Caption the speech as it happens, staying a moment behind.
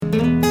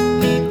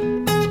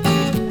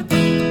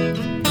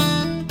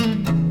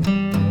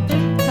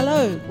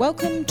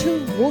Welcome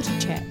to Water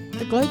Chat,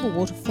 the Global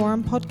Water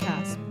Forum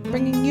podcast,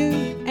 bringing you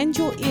and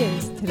your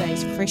ears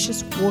today's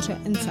freshest water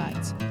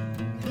insights.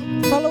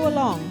 Follow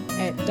along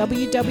at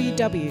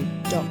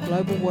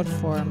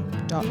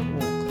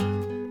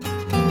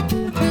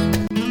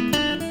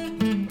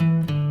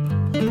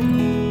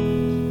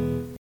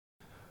www.globalwaterforum.org.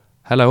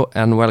 Hello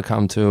and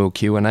welcome to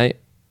Q&A.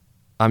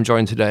 I'm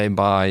joined today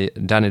by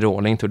Danny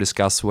Dorling to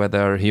discuss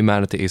whether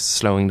humanity is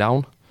slowing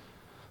down.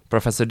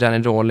 Professor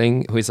Danny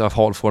Dorling, who is a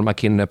Halford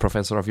McKinley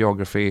Professor of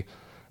Geography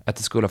at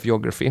the School of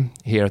Geography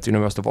here at the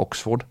University of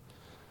Oxford.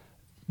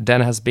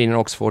 Dan has been in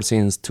Oxford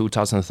since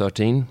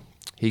 2013.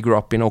 He grew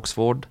up in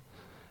Oxford,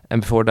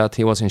 and before that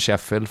he was in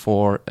Sheffield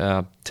for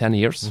 10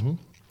 years. Mm-hmm.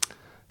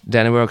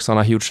 Danny works on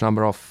a huge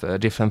number of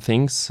different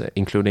things,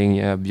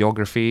 including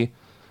geography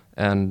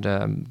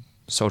and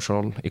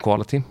social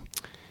equality.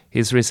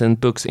 His recent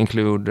books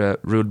include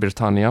Rule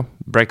Britannia,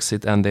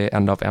 Brexit and the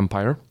End of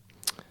Empire,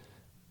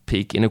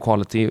 Peak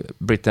Inequality,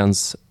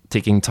 Britain's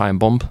Ticking Time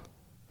Bomb.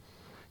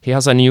 He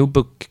has a new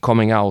book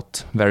coming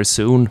out very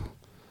soon.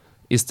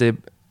 Is the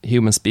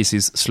human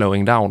species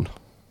slowing down?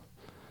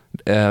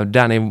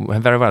 Danny,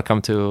 very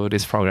welcome to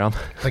this program.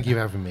 Thank you for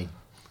having me.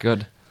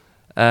 Good.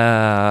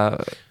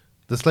 The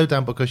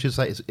slowdown book, I should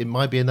say, it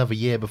might be another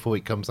year before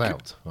it comes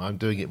out. I'm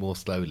doing it more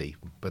slowly,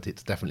 but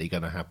it's definitely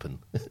going to happen.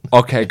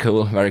 Okay,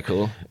 cool. Very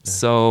cool.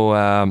 So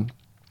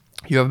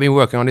you have been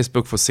working on this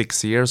book for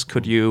 6 years.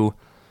 Could you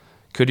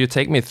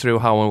take me through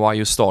how and why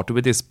you started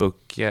with this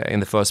book in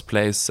the first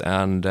place,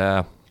 and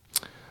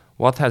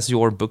what has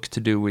your book to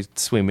do with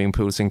swimming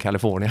pools in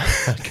California?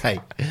 Okay.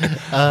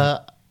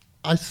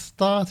 I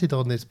started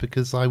on this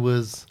because I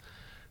was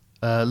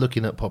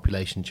looking at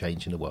population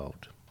change in the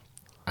world,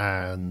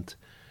 and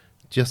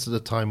just at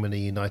the time when the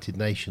United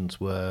Nations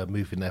were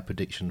moving their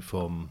prediction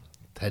from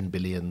 10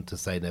 billion to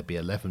say there'd be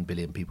 11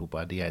 billion people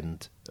by the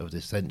end of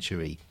this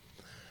century,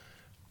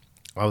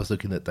 I was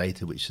looking at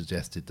data which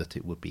suggested that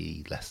it would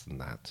be less than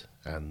that,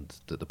 and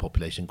that the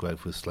population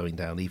growth was slowing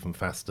down even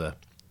faster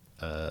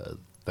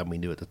than we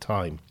knew at the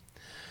time.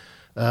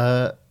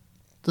 The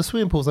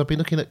swimming pools, I've been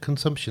looking at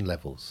consumption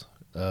levels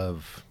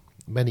of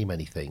many,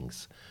 many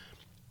things.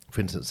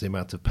 For instance, the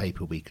amount of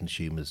paper we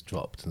consume has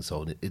dropped and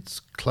so on.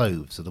 It's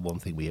clothes are the one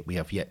thing we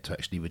have yet to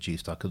actually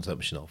reduce our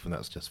consumption of, and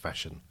that's just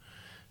fashion.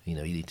 You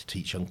know, you need to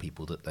teach young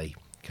people that they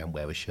can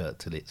wear a shirt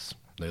till it's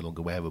no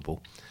longer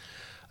wearable.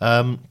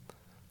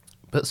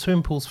 But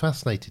swimming pools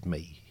fascinated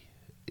me.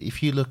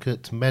 If you look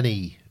at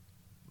many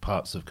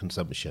parts of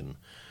consumption,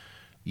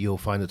 you'll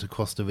find that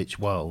across the rich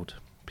world,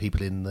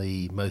 people in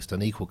the most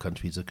unequal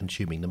countries are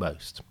consuming the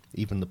most.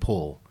 Even the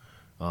poor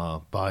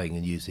are buying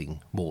and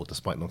using more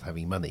despite not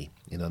having money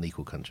in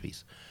unequal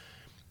countries.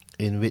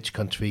 In rich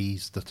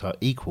countries that are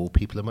equal,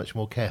 people are much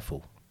more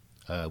careful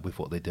with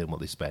what they do and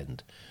what they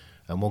spend.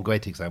 And one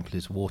great example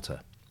is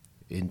water.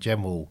 In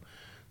general,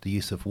 the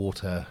use of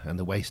water and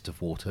the waste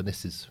of water, and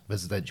this is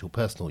residential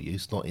personal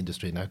use, not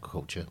industry and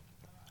agriculture,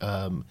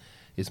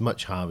 is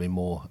much higher in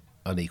more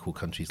unequal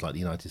countries like the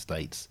United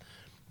States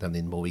than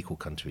in more equal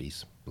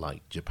countries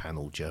like Japan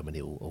or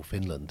Germany or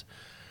Finland.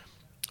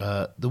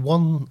 The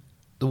one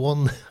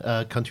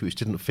country which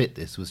didn't fit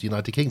this was the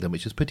United Kingdom,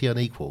 which is pretty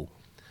unequal,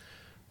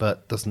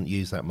 but doesn't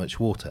use that much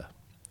water.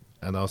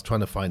 And I was trying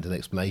to find an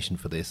explanation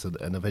for this,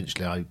 and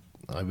eventually I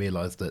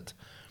realised that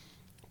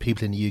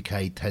people in the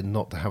UK tend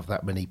not to have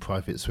that many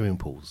private swimming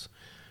pools,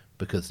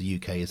 because the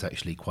UK is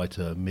actually quite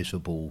a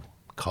miserable,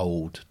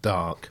 cold,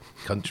 dark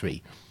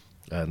country,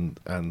 and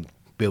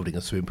building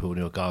a swimming pool in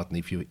your garden,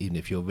 even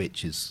if you're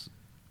rich, is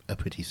a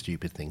pretty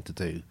stupid thing to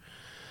do.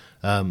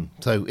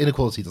 So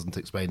inequality doesn't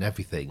explain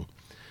everything,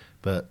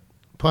 but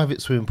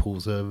private swimming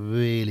pools are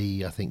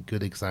really, I think,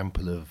 good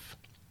example of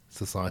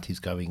societies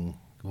going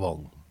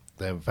wrong.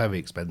 They're very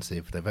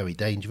expensive, they're very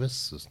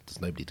dangerous,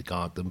 there's nobody to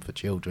guard them for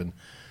children,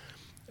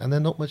 and they're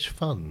not much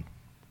fun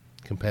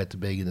compared to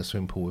being in a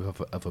swimming pool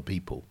with other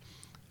people.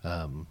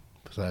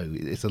 So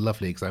it's a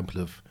lovely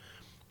example of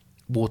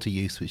water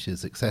use which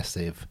is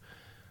excessive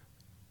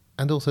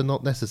and also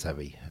not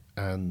necessary.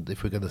 And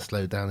if we're going to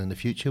slow down in the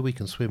future, we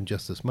can swim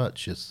just as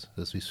much as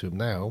we swim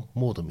now,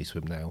 more than we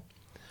swim now,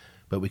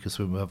 but we can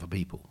swim with other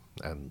people.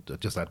 And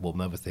just add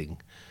one other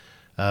thing.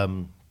 I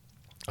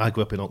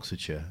grew up in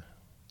Oxfordshire.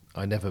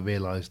 I never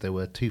realised there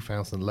were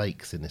 2,000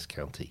 lakes in this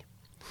county.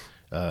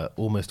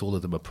 Almost all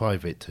of them are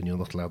private, and you're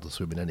not allowed to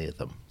swim in any of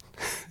them.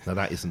 Now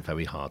that isn't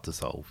very hard to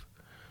solve.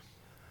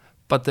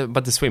 But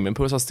the swimming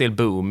pools are still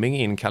booming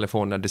in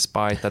California,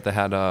 despite that they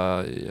had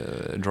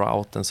a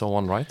drought and so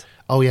on, right?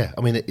 Oh yeah,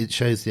 I mean it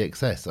shows the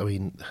excess. I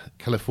mean,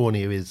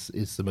 California is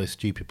the most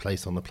stupid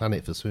place on the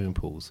planet for swimming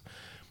pools,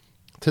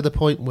 to the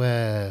point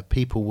where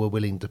people were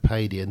willing to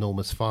pay the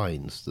enormous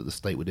fines that the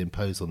state would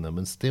impose on them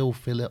and still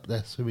fill up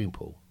their swimming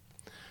pool,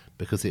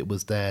 because it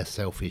was their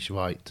selfish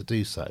right to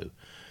do so.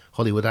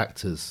 Hollywood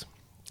actors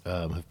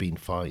have been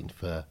fined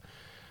for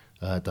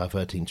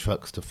diverting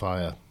trucks to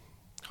fire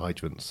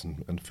hydrants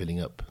and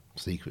filling up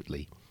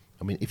secretly.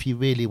 I mean, if you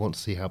really want to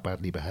see how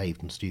badly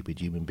behaved and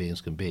stupid human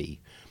beings can be,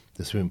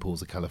 the swimming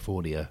pools of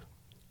California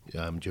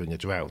during a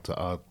drought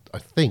are, I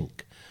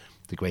think,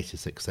 the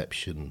greatest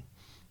exception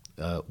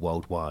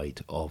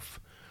worldwide of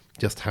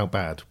just how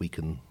bad we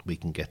can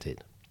get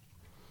it.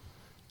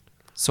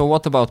 So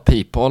what about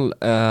people?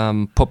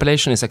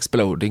 Population is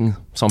exploding,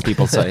 some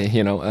people say.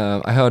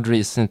 I heard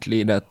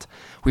recently that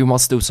we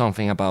must do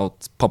something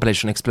about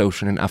population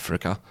explosion in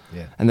Africa.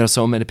 Yeah. And there are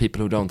so many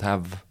people who don't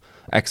have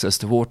access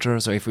to water.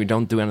 So if we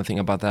don't do anything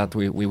about that,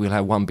 we will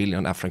have 1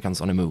 billion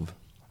Africans on the move.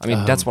 I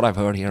mean, that's what I've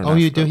heard here in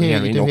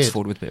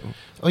Oxford with people.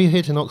 Oh, you hear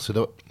it in Oxford.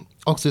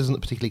 Oxford isn't a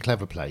particularly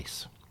clever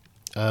place.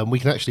 We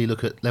can actually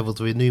look at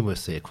levels of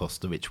innumeracy across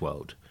the rich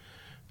world.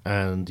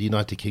 And the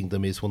United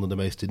Kingdom is one of the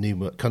most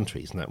innumerate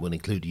countries, and that will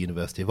include the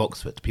University of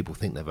Oxford. People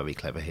think they're very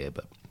clever here,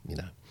 but,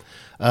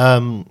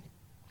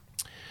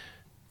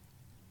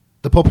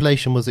 the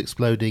population was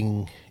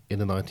exploding in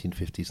the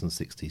 1950s and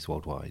 60s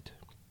worldwide.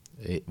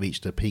 It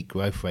reached a peak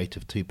growth rate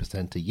of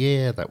 2% a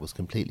year. That was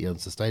completely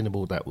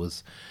unsustainable. That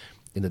was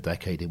in the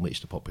decade in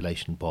which the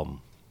population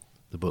bomb.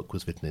 The book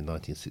was written in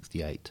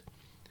 1968.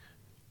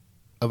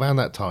 Around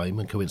that time,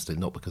 and coincidentally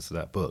not because of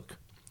that book,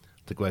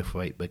 the growth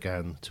rate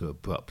began to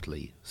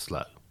abruptly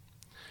slow.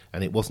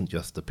 And it wasn't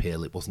just the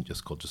pill, it wasn't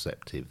just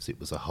contraceptives, it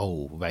was a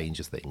whole range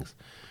of things.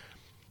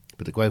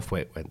 But the growth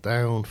rate went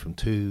down from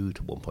 2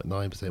 to 1.9%,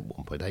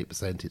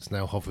 1.8%. It's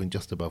now hovering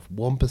just above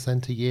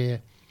 1% a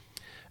year.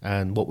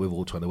 And what we're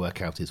all trying to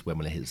work out is when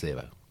will it hit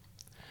zero.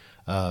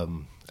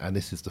 And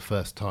this is the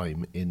first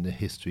time in the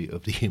history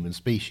of the human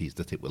species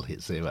that it will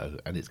hit zero.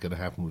 And it's going to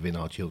happen within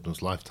our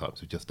children's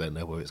lifetimes. We just don't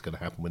know whether it's going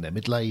to happen when they're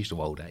middle-aged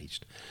or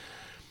old-aged.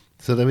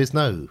 So there is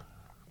no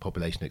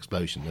population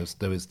explosion.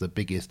 There is the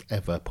biggest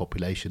ever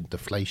population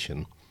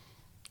deflation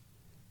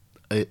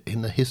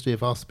in the history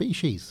of our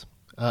species.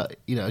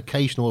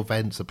 Occasional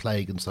events, a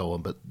plague and so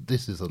on, but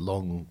this is a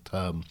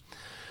long-term,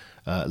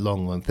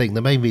 long-run thing.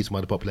 The main reason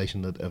why the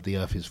population of the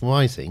Earth is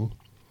rising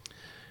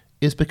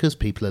is because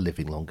people are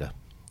living longer.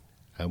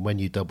 And when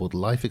you double the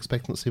life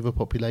expectancy of a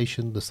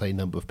population, the same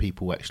number of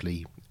people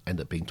actually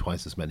end up being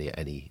twice as many at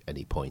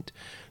any point.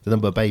 The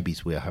number of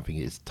babies we are having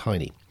is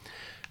tiny.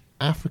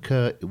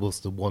 Africa was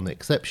the one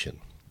exception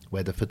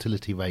where the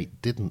fertility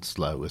rate didn't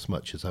slow as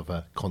much as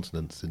other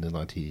continents in the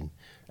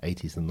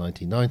 1980s and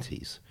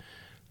 1990s.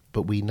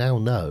 But we now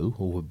know,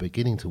 or we're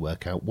beginning to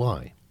work out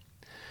why.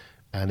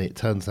 And it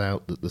turns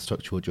out that the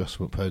structural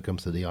adjustment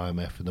programs of the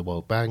IMF and the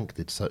World Bank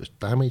did such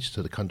damage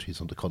to the countries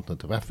on the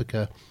continent of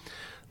Africa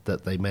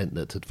that they meant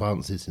that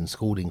advances in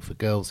schooling for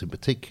girls in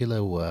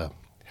particular were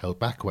held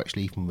back or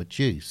actually even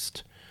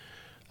reduced.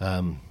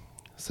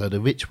 So the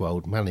rich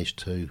world managed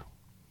to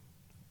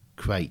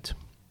create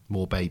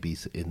more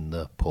babies in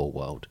the poor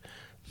world.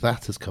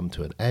 That has come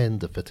to an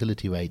end. The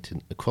fertility rate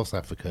across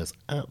Africa has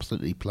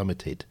absolutely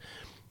plummeted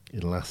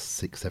in the last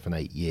 6, 7,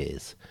 8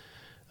 years,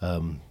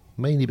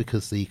 mainly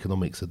because the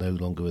economics are no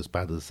longer as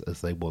bad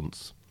as they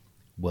once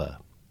were.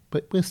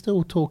 But we're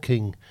still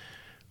talking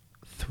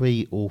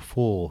 3 or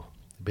 4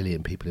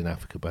 billion people in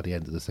Africa by the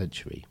end of the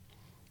century.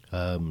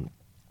 In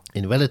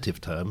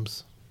relative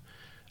terms,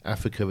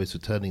 Africa is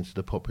returning to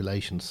the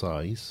population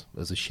size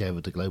as a share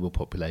of the global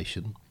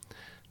population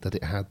that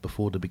it had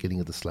before the beginning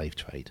of the slave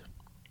trade.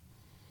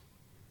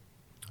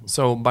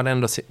 So by the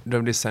end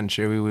of this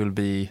century, we will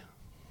be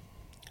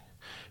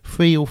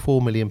 3 or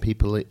 4 million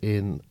people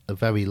in a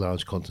very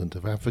large continent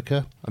of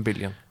Africa. A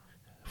billion.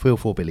 3 or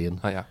 4 billion.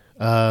 Oh, yeah.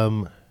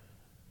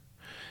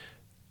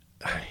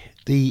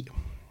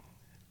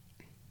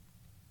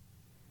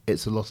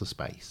 It's a lot of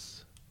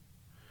space.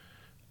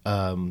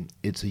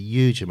 It's a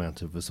huge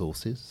amount of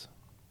resources.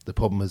 The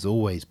problem has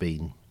always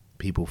been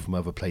people from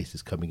other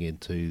places coming in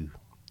to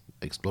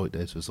exploit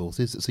those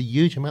resources. It's a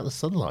huge amount of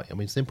sunlight. I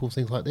mean, simple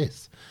things like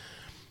this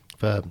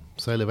for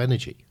solar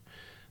energy.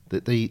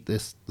 The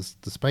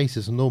space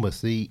is enormous.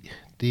 The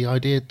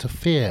idea to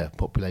fear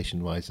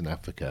population rise in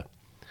Africa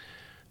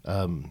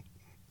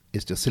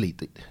is just silly.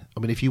 I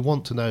mean, if you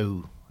want to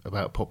know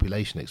about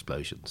population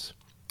explosions,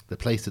 the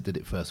place that did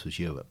it first was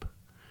Europe.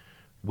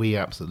 We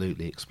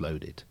absolutely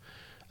exploded.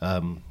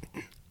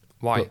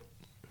 Why?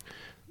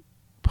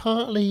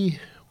 Partly,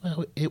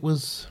 well, it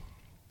was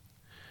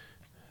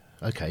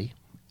okay.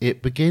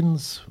 It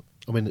begins.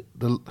 I mean,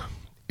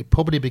 it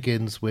probably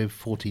begins with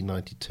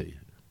 1492.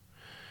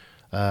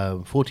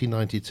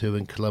 1492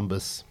 and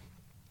Columbus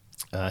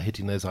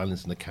hitting those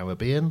islands in the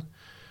Caribbean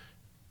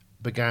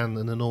began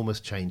an enormous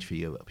change for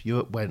Europe.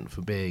 Europe went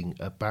from being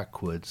a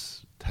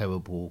backwards,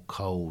 terrible,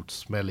 cold,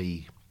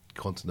 smelly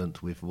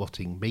continent with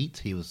rotting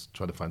meat. He was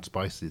trying to find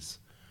spices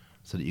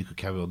so that you could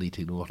carry on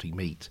eating rotting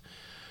meat.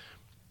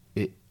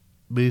 It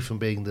moved from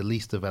being the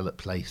least developed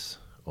place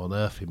on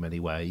Earth in many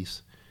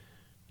ways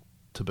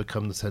to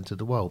become the centre of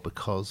the world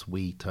because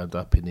we turned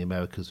up in the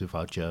Americas with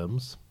our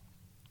germs.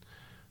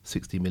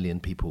 60 million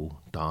people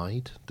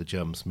died. The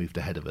germs moved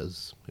ahead of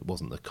us. It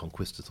wasn't the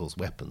conquistadors'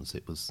 weapons,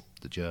 it was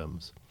the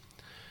germs.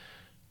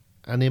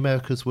 And the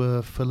Americas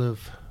were full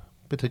of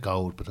a bit of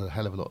gold, but a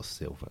hell of a lot of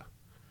silver.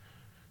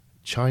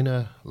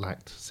 China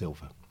lacked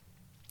silver.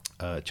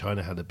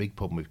 China had a big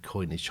problem with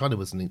coinage. China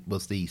was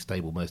the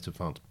stable, most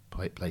advanced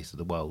place of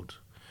the world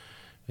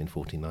in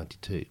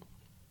 1492.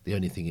 The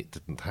only thing it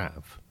didn't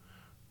have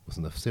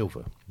wasn't enough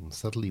silver. And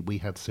suddenly we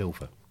had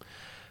silver.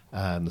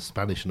 And the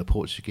Spanish and the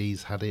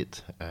Portuguese had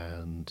it.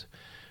 And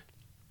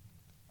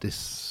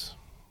this,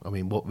 I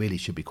mean, what really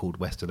should be called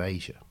Western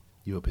Asia.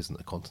 Europe isn't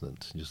a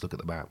continent. You just look at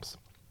the maps.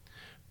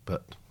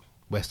 But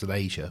Western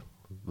Asia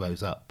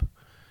rose up.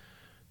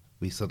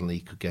 We suddenly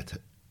could get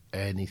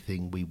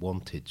anything we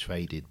wanted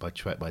traded by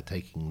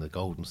taking the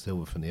gold and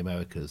silver from the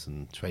Americas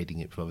and trading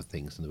it for other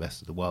things in the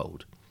rest of the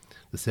world.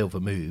 The silver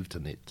moved,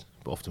 and it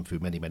often through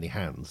many, many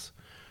hands,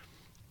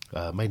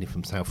 mainly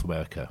from South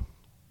America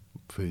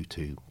through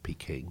to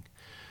Peking.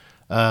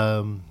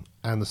 And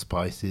the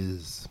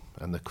spices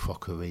and the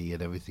crockery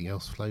and everything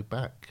else flowed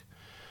back.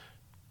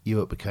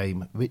 Europe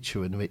became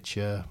richer and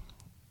richer.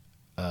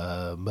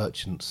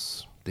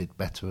 Merchants did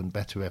better and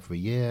better every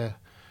year.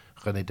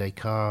 René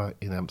Descartes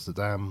in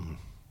Amsterdam,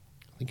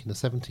 I think in the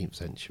 17th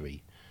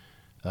century,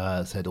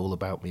 said, "All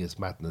about me is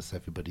madness,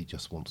 everybody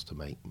just wants to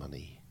make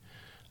money."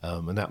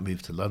 And that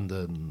moved to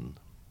London.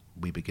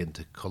 We begin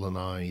to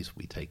colonise,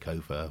 we take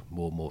over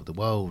more and more of the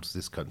world.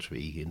 This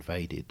country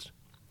invaded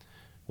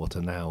what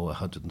are now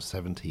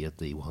 170 of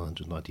the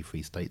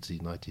 193 states of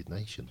the United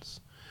Nations.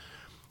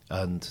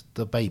 And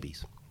the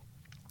babies.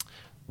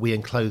 We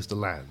enclosed the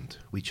land.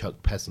 We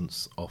chucked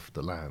peasants off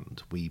the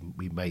land. We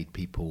made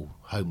people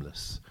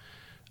homeless.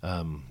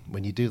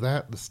 When you do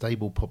that, the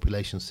stable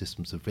population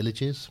systems of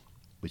villages,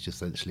 which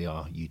essentially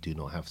are you do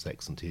not have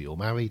sex until you're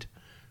married,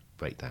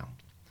 break down.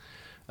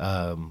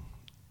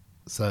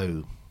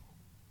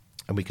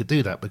 And we could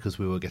do that because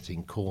we were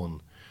getting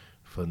corn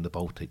from the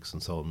Baltics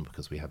and so on,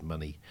 because we had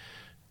money.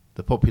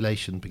 The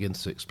population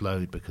begins to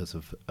explode because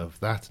of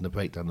that and the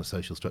breakdown of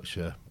social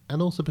structure,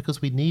 and also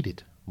because we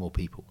needed more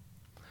people.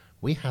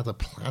 We had a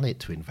planet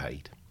to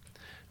invade.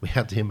 We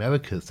had the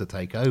Americas to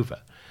take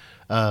over.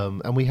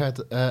 And we had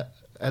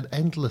an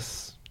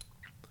endless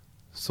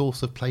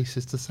source of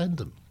places to send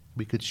them.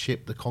 We could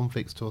ship the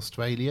convicts to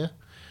Australia,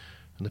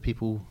 and the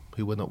people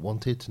who were not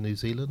wanted to New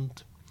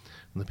Zealand,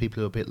 and the people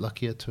who were a bit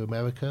luckier to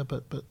America,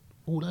 but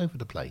all over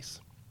the place.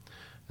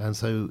 And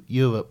so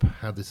Europe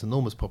had this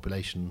enormous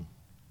population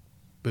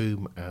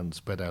boom and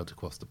spread out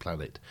across the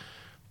planet.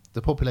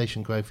 The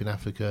population growth in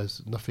Africa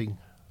is nothing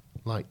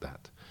like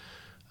that.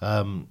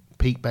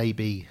 Peak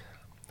baby,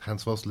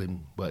 Hans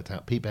Rosling worked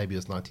out, peak baby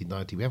was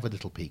 1990. We have a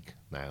little peak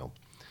now.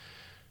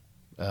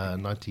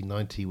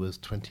 1990 was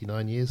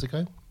 29 years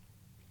ago.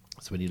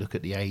 So when you look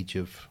at the age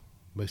of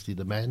mostly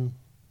the men,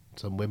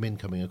 some women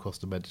coming across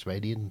the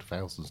Mediterranean,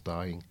 thousands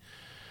dying,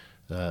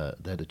 they're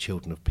the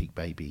children of peak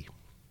baby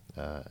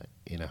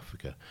in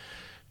Africa.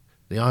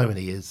 The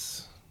irony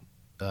is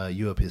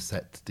Europe is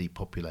set to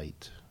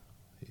depopulate.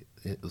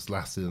 It was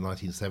last in the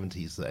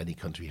 1970s that any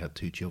country had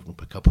 2 children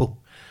per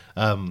couple.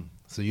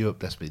 So Europe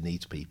desperately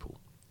needs people,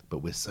 but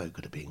we're so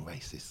good at being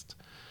racist.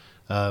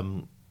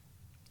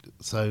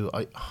 So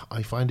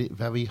I find it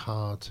very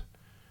hard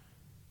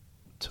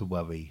to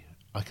worry.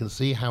 I can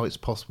see how it's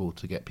possible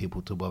to get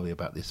people to worry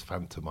about this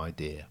phantom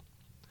idea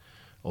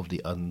of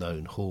the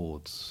unknown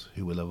hordes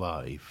who will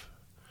arrive.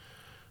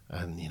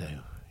 And, you know,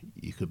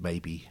 you could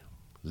maybe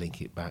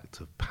link it back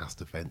to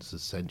past events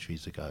of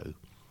centuries ago.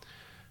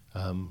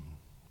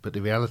 But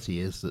the reality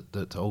is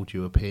that old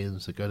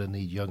Europeans are going to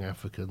need young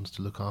Africans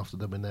to look after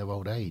them in their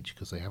old age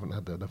because they haven't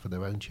had enough of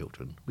their own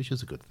children, which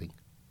is a good thing.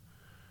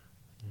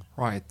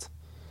 Right.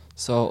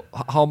 So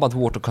how about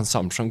water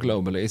consumption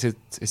globally?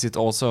 Is it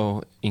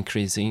also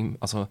increasing?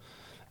 Also,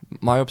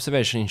 my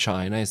observation in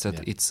China is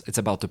that it's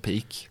about to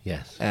peak.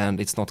 Yes. And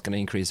it's not going to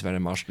increase very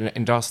much.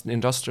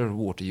 Industrial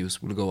water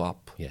use will go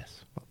up.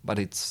 Yes. But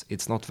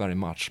it's not very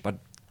much. But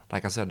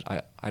like I said,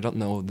 I don't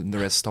know the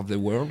rest of the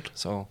world.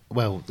 So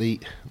well,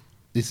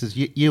 this is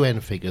UN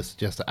figures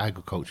suggest that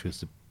agriculture is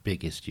the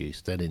biggest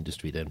use, then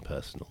industry, then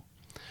personal.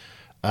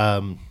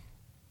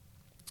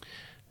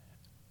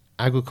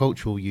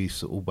 Agricultural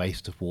use or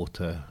waste of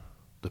water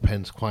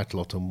depends quite a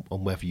lot on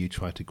whether you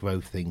try to grow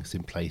things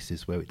in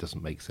places where it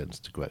doesn't make sense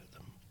to grow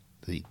them.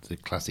 The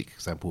classic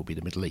example would be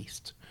the Middle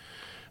East.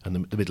 And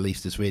the Middle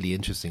East is really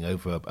interesting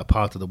over a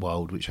part of the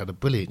world which had a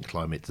brilliant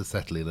climate to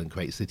settle in and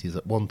create cities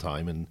at one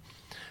time. And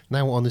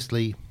now,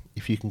 honestly,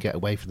 if you can get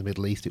away from the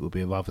Middle East, it would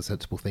be a rather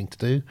sensible thing to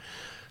do.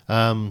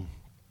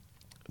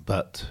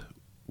 But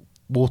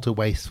water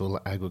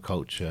wasteful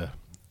agriculture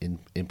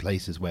in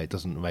places where it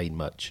doesn't rain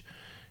much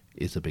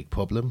is a big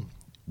problem.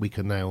 We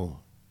can now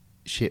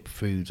ship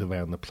food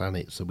around the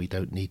planet, so we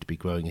don't need to be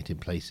growing it in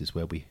places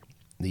where we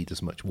need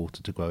as much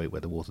water to grow it, where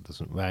the water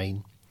doesn't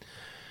rain.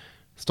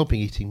 Stopping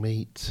eating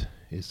meat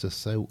is just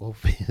so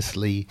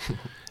obviously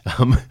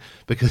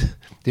because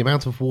the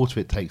amount of water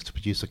it takes to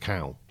produce a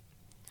cow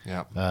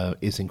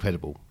is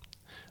incredible,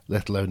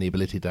 let alone the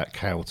ability of that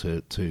cow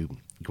to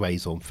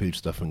graze on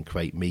foodstuff and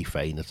create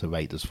methane at a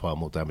rate that's far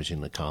more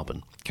damaging than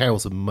carbon.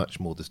 Cows are much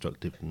more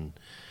destructive than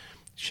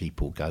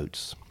sheep or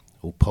goats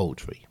or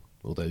poultry,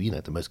 although, you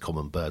know, the most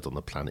common bird on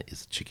the planet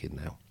is chicken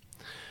now.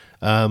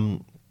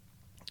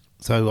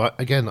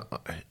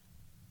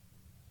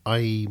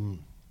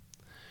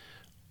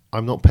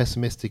 I'm not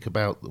pessimistic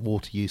about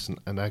water use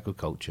and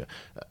agriculture.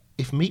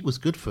 If meat was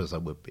good for us, I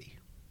would be.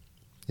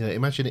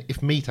 Imagine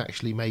if meat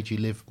actually made you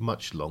live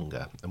much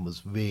longer and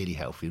was really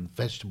healthy, and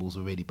vegetables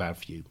were really bad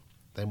for you,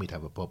 then we'd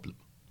have a problem.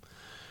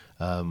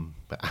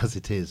 But as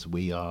it is,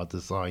 we are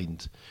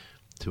designed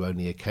to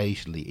only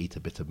occasionally eat a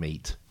bit of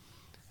meat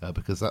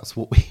because that's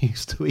what we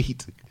used to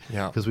eat.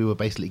 Because we were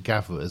basically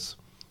gatherers.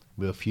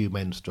 We were a few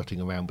men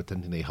strutting around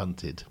pretending they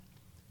hunted,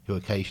 who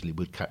occasionally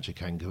would catch a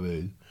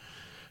kangaroo,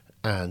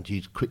 and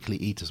you'd quickly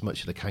eat as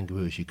much of the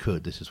kangaroo as you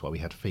could. This is why we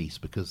had feasts,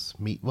 because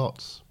meat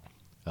rots.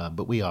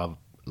 But we are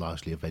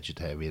largely a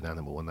vegetarian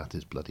animal, and that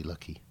is bloody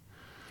lucky.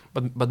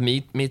 But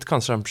meat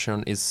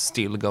consumption is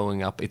still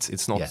going up.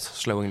 It's not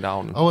slowing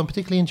down. Oh, and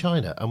particularly in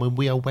China. I mean,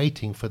 we are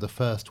waiting for the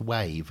first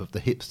wave of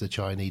the hipster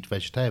Chinese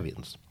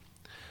vegetarians.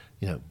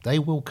 They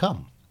will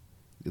come.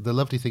 The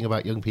lovely thing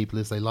about young people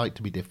is they like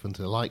to be different,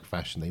 they like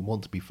fashion, they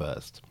want to be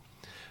first.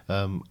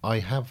 I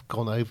have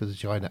gone over to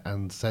China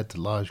and said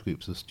to large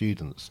groups of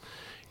students,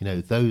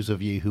 those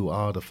of you who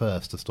are the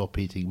first to stop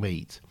eating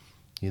meat,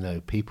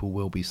 people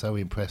will be so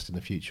impressed in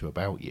the future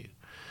about you.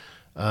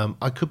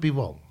 I could be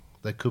wrong.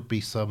 There could be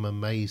some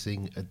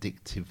amazing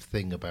addictive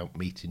thing about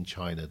meat in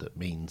China that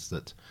means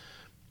that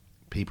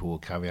people will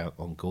carry out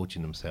on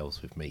gorging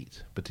themselves with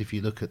meat. But if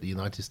you look at the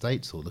United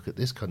States or look at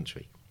this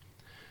country,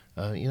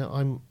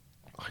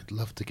 I'd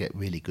love to get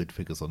really good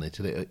figures on it.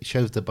 And it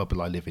shows the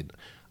bubble I live in.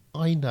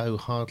 I know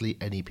hardly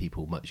any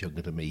people much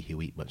younger than me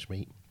who eat much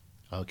meat.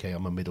 Okay,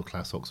 I'm a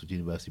middle-class Oxford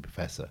University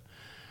professor.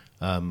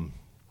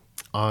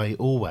 I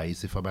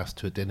always, if I'm asked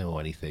to a dinner or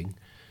anything,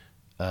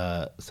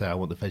 say I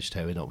want the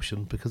vegetarian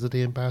option because of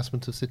the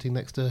embarrassment of sitting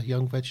next to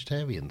young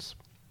vegetarians.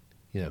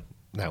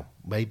 Now,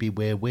 maybe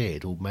we're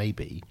weird, or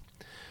maybe,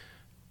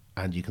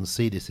 and you can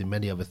see this in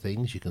many other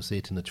things. You can see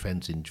it in the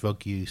trends in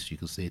drug use. You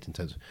can see it in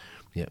terms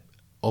of,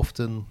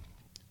 often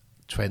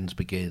trends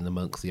begin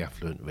amongst the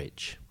affluent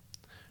rich,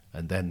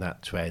 and then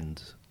that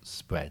trend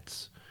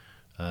spreads.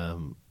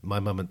 My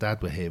mum and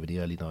dad were here in the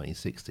early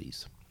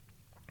 1960s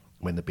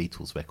when the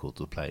Beatles records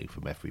were playing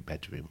from every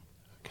bedroom.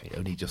 Okay,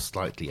 only just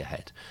slightly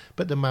ahead.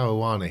 But the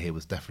marijuana here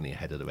was definitely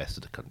ahead of the rest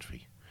of the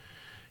country.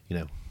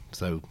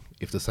 So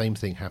if the same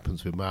thing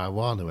happens with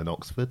marijuana in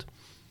Oxford,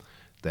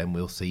 then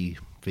we'll see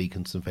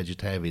vegans and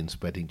vegetarians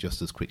spreading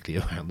just as quickly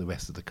around the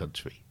rest of the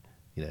country,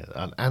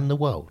 and the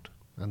world.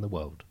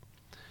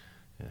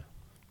 Yeah.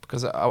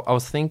 Because I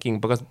was thinking,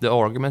 because the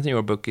argument in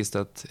your book is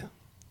that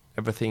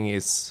everything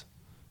is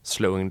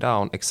slowing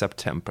down except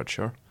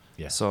temperature.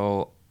 Yeah.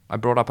 So I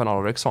brought up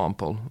another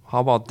example. How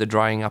about the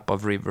drying up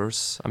of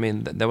rivers? I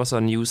mean, there was a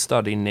new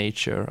study in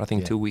Nature, I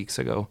think 2 weeks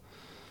ago,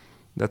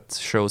 that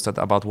shows that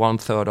about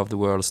 1/3 of the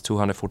world's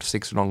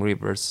 246 long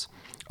rivers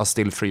are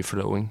still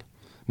free-flowing,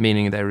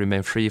 meaning they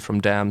remain free from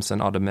dams and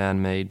other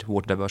man-made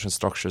water diversion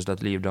structures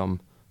that leave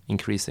them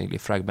increasingly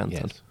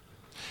fragmented. Yes.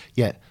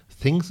 Yeah,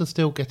 things are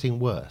still getting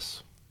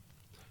worse,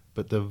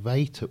 but the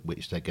rate at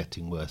which they're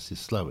getting worse is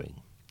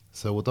slowing.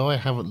 So although I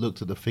haven't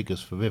looked at the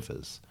figures for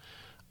rivers,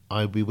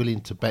 I'd be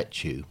willing to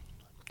bet you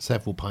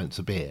several pints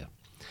of beer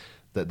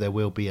that there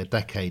will be a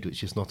decade,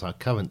 which is not our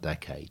current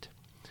decade,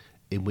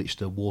 in which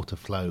the water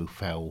flow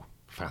fell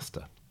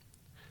faster.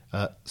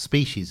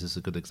 Species is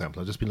a good example.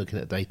 I've just been looking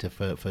at data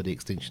for the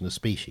extinction of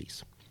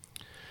species.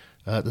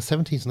 The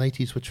 70s and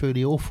 80s were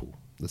truly awful.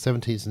 The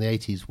 70s and the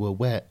 80s were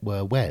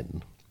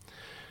when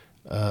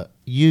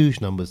huge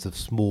numbers of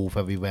small,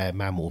 very rare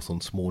mammals on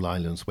small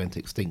islands went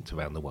extinct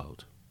around the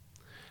world.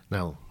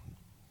 Now,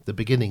 the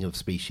beginning of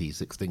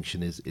species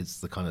extinction is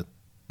the kind of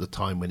the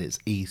time when it's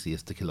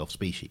easiest to kill off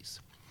species.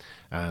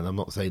 And I'm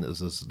not saying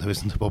that there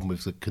isn't a problem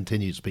with the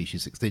continued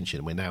species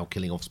extinction. We're now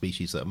killing off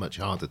species that are much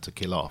harder to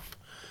kill off.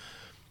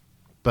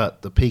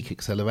 But the peak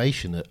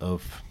acceleration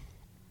of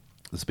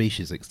the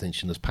species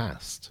extinction has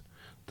passed.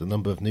 The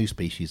number of new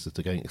species that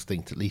are going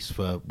extinct, at least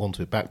for ones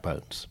with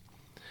backbones,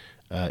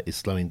 is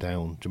slowing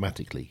down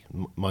dramatically.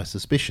 My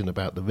suspicion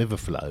about the river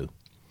flow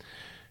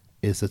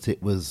is that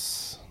it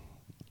was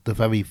the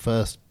very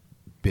first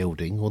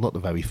building, or not the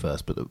very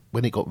first, but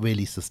when it got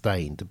really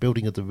sustained, the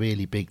building of the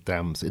really big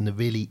dams in the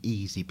really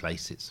easy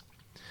places,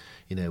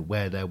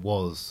 where there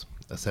was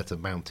a set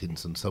of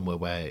mountains and somewhere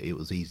where it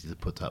was easy to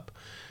put up,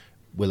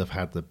 will have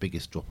had the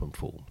biggest drop and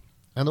fall.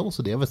 And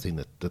also the other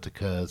thing that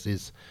occurs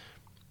is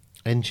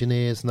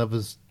engineers and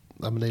others,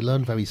 they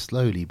learn very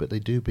slowly, but they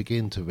do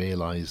begin to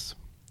realise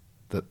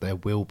that there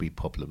will be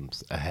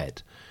problems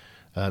ahead.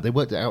 They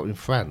worked it out in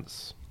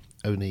France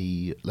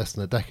only less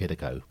than a decade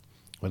ago,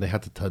 when they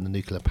had to turn the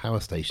nuclear power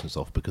stations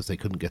off because they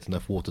couldn't get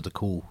enough water to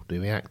cool the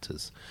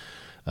reactors.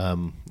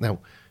 Now,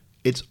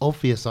 it's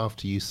obvious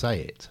after you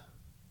say it,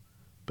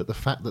 but the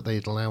fact that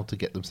they'd allowed to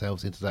get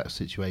themselves into that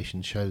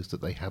situation shows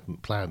that they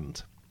hadn't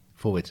planned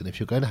for it. And if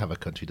you're going to have a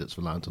country that's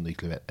reliant on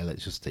nuclear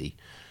electricity,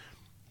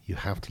 you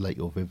have to let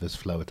your rivers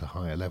flow at a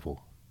higher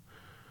level.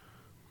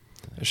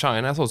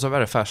 China is also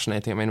very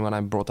fascinating. When I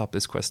brought up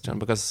this question,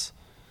 because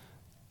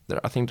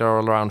I think there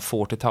are around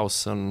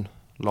 40,000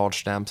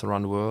 large dams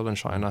around the world, and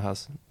China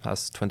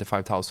has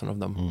 25,000 of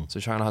them. So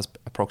China has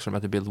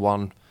approximately built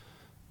one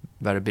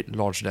very big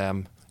large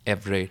dam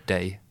every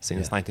day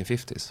since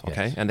 1950s.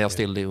 Okay, and they are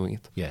still doing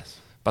it. Yes,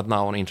 but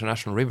now on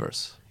international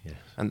rivers, Yes.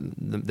 And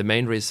the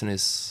main reason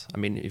is, I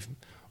mean, if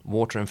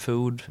water and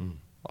food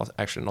are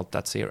actually not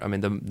that serious. I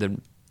mean,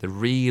 the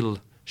real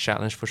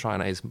challenge for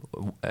China is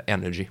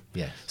energy.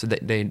 Yes. So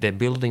they're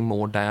building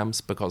more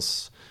dams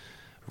because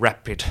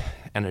rapid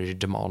energy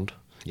demand.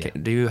 Yeah.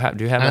 Do you have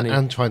any?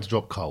 And trying to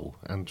drop coal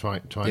and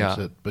trying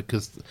to,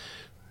 because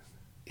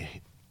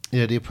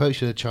the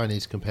approach of the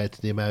Chinese compared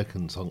to the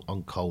Americans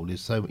on coal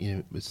is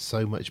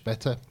so much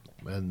better.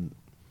 And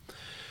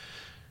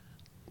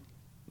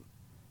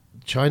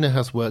China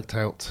has worked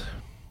out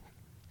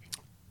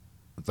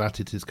that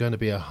it is going to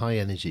be a high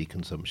energy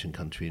consumption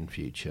country in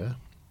future,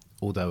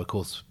 although of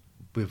course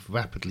with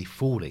rapidly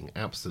falling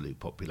absolute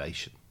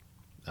population,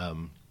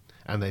 and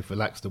they've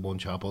relaxed the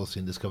one-child policy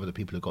and discovered that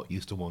people have got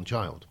used to one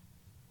child.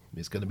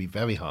 It's going to be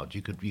very hard.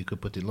 You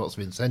could put in lots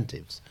of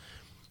incentives,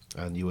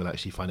 and you will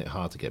actually find it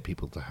hard to get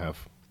people to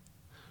have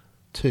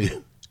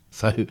two.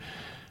 So,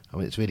 I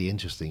mean, it's really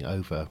interesting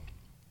over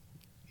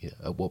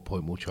at what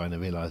point will China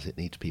realise it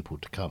needs people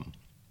to come,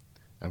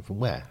 and from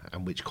where,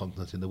 and which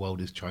continent in the world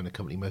is China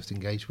currently most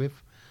engaged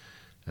with.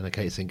 And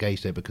okay, it's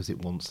engaged there because it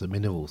wants the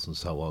minerals and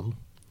so on.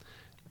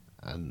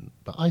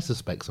 But I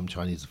suspect some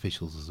Chinese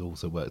officials has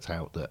also worked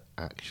out that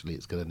actually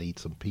it's going to need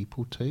some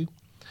people too.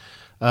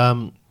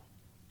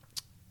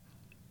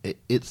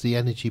 It's the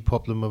energy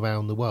problem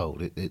around the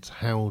world. It's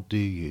how do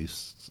you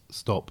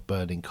stop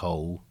burning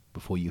coal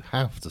before you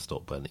have to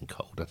stop burning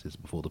coal? That is,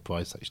 before the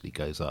price actually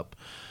goes up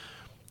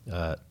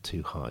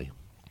too high.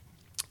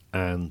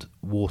 And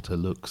water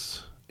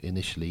looks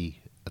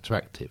initially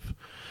attractive,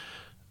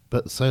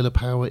 but solar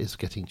power is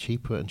getting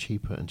cheaper and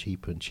cheaper and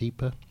cheaper and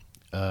cheaper.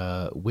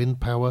 Wind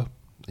power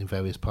in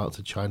various parts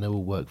of China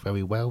will work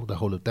very well. The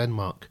whole of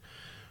Denmark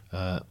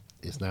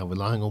is now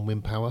relying on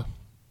wind power.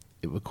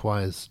 It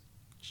requires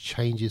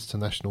changes to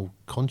national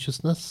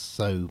consciousness.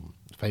 So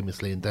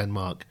famously in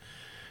Denmark,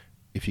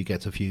 if you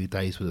get a few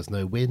days where there's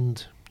no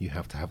wind, you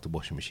have to have the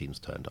washing machines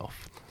turned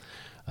off,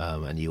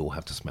 and you all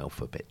have to smell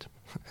for a bit.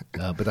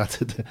 But that's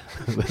the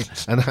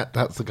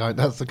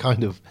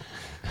kind of.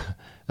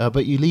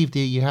 But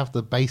you have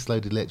the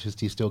base-loaded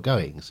electricity still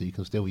going, so you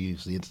can still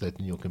use the internet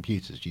in your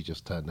computers. You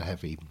just turn the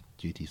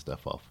heavy-duty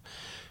stuff off.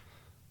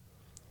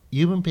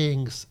 Human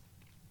beings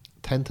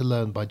tend to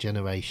learn by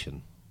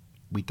generation.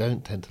 We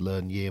don't tend to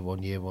learn year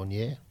on year on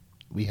year.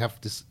 We have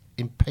this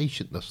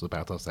impatientness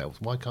about ourselves.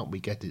 Why can't we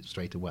get it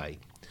straight away?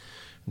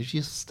 And if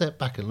you step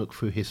back and look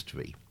through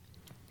history,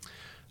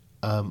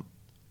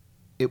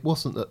 it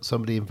wasn't that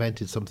somebody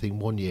invented something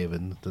one year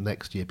and the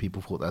next year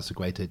people thought that's a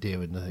great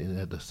idea, and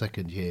in the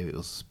second year it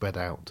was spread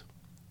out.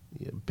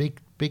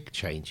 Big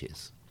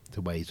changes to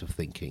ways of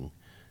thinking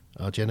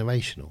are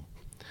generational.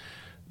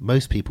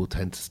 Most people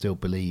tend to still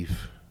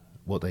believe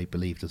what they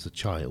believed as a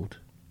child.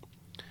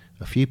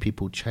 A few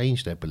people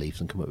change their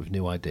beliefs and come up with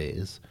new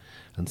ideas,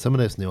 and some of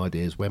those new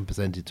ideas, when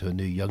presented to a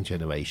new young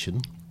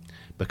generation,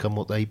 become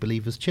what they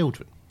believe as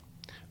children.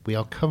 We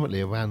are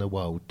currently around the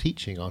world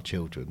teaching our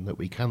children that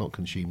we cannot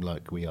consume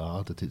like we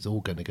are, that it's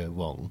all going to go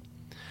wrong.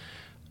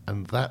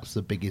 And that's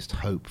the biggest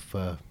hope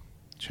for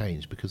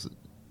change, because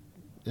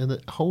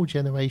the whole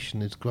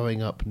generation is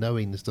growing up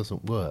knowing this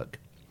doesn't work.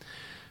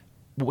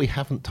 What we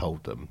haven't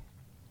told them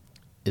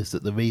is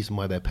that the reason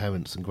why their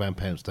parents and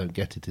grandparents don't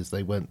get it is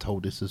they weren't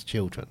told this as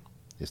children.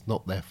 It's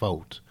not their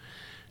fault.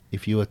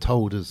 If you were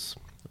told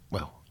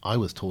I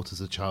was taught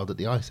as a child that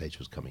the Ice Age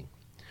was coming.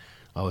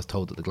 I was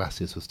told that the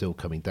glaciers were still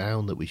coming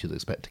down, that we should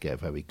expect to get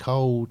very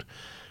cold,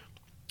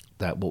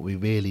 that what we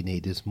really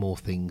need is more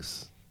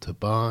things to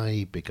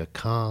buy, bigger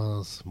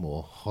cars,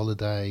 more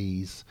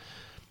holidays.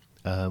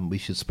 We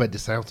should spread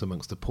this out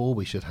amongst the poor.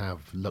 We should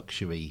have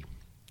luxury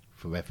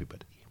for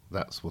everybody.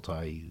 That's what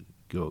I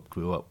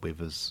grew up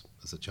with as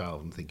a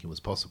child and thinking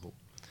was possible.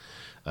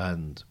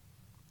 And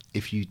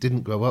if you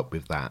didn't grow up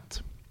with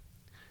that,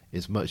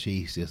 it's much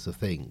easier to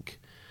think,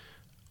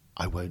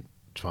 I won't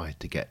try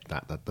to get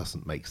that. That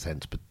doesn't make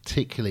sense,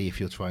 particularly if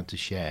you're trying to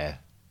share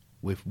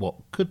with what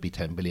could be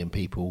 10 billion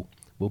people,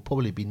 will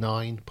probably be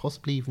 9,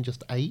 possibly even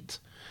just 8.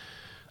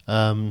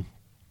 But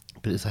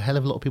it's a hell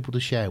of a lot of people to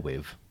share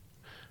with.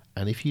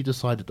 And if you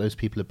decide that those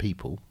people are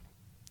people,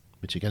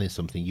 which again is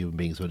something human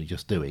beings are only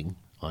just doing,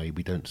 i.e.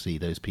 we don't see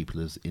those people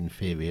as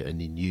inferior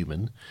and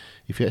inhuman.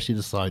 If you actually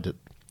decide that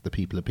the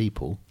people are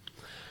people,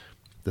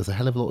 there's a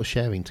hell of a lot of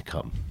sharing to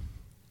come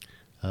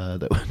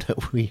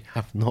that we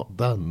have not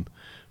done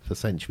for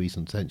centuries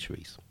and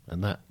centuries.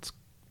 And that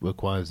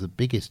requires the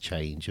biggest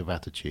change of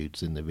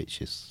attitudes in the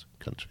richest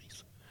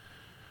countries.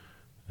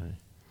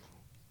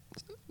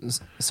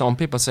 Some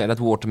people say that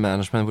water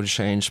management will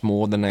change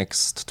more the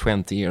next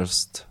 20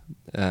 years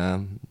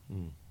than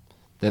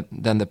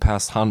the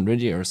past 100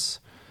 years.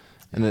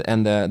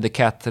 And the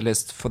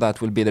catalyst for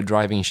that will be the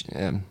driving...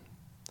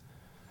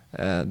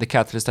 the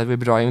catalyst that will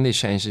be driving these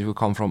changes will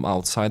come from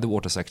outside the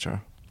water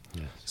sector.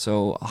 Yes.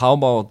 So how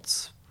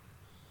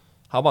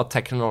about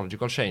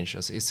technological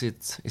changes? Is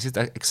it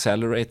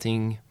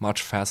accelerating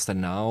much faster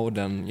now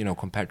than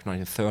compared to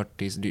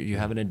 1930s? Do you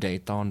have any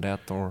data on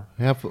that, or?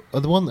 Yeah,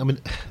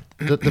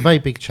 the very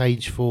big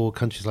change for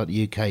countries like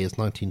the UK is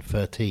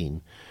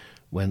 1913,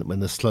 when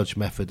the sludge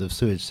method of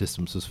sewage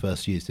systems was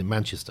first used in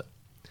Manchester.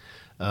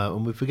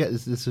 And we forget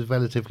this is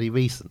relatively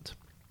recent.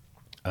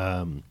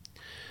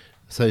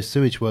 So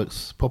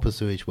proper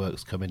sewage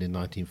works come in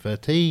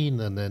 1913,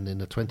 and then in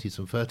the 20s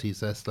and 30s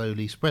they're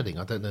slowly spreading.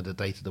 I don't know the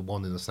date of the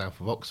one in the south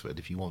of Oxford.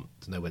 If you want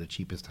to know where the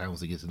cheapest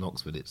housing is in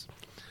Oxford, it's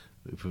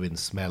within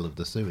smell of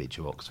the sewage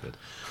of Oxford.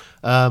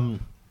 But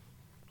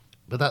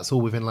that's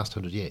all within the last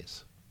 100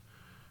 years.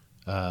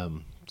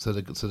 So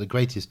the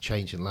greatest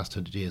change in the last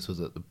 100 years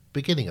was at the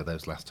beginning of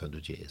those last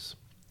 100 years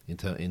in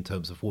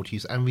terms of water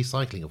use and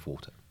recycling of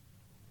water.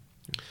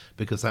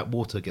 Because that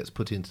water gets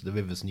put into the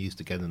rivers and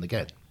used again and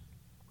again.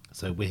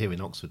 So we're here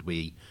in Oxford,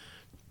 we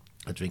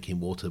are drinking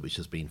water which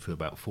has been through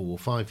about 4 or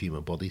 5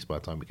 human bodies by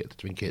the time we get to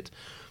drink it.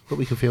 But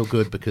we can feel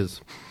good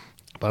because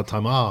by the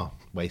time our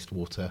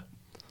wastewater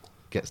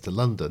gets to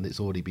London, it's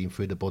already been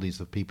through the bodies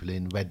of people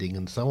in Reading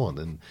and so on.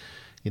 And,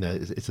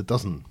 it's a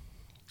dozen.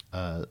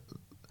 The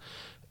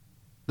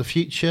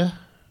future,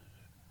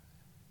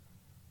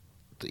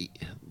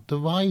 the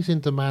rise in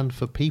demand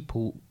for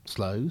people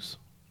slows.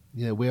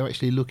 We're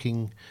actually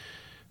looking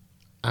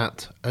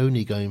at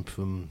only going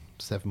from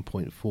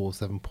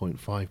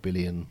 7.5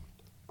 billion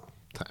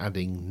to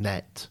adding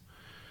net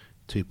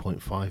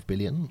 2.5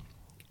 billion.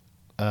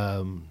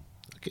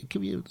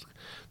 Give you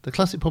the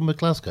classic problem with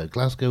Glasgow.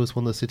 Glasgow was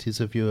one of the cities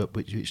of Europe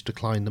which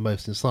declined the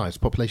most in size.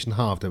 Population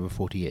halved over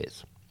 40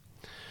 years.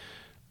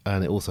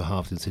 And it also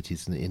halved in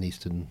cities in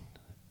eastern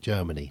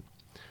Germany.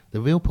 The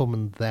real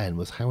problem then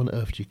was how on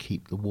earth do you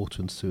keep the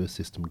water and sewer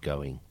system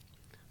going?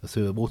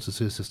 A water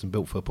sewer system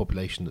built for a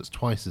population that's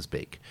twice as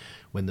big,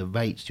 when the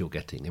rates you're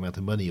getting, the amount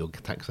of money or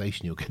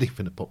taxation you're getting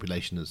from the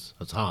population has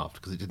halved,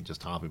 because it didn't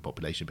just halve in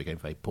population, it became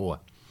very poor.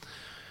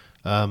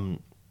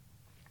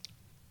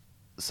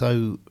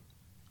 So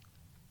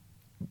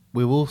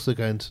we're also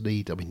going to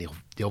need,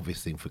 the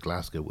obvious thing for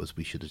Glasgow was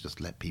we should have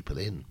just let people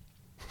in.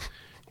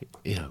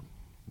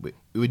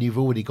 When you've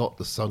already got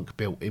the sunk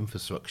built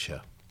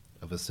infrastructure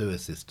of a sewer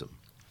system,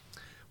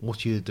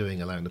 what are you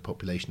doing allowing the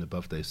population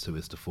above those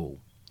sewers to fall?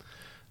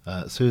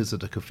 Sewers are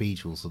the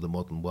cathedrals of the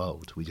modern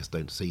world. We just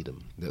don't see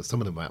them. Some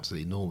of them are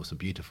absolutely enormous and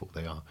beautiful.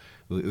 They are.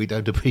 We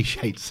don't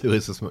appreciate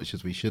sewers as much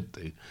as we should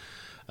do.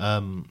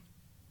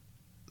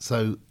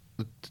 So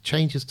the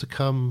changes to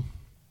come,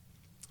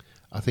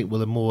 I think,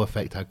 will more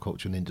affect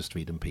agriculture and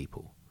industry than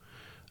people.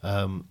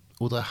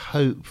 Although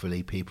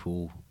hopefully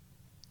people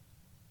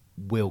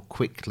will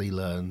quickly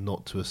learn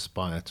not to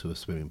aspire to a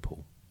swimming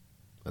pool.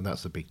 And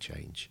that's a big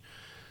change.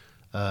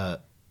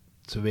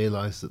 To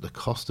realise that the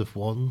cost of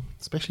one,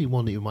 especially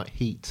one that you might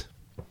heat,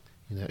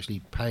 actually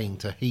paying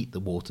to heat the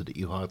water that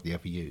you hardly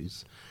ever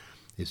use,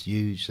 is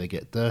huge. They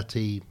get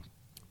dirty.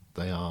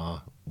 They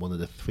are one of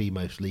the 3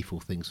 most lethal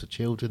things for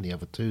children. The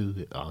other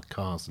 2 are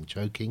cars and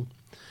choking.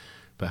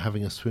 But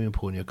having a swimming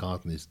pool in your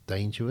garden is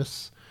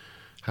dangerous.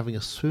 Having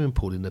a swimming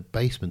pool in the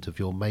basement of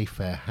your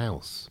Mayfair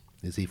house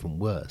is even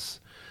worse.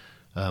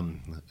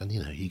 And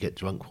you get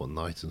drunk one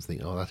night and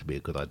think, that'd be a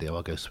good idea,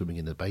 I'll go swimming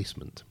in the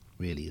basement.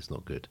 Really is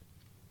not good.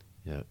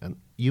 And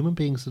human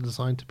beings are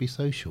designed to be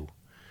social.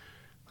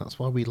 That's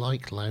why we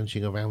like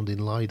lounging around in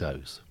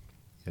Lidos.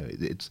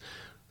 It's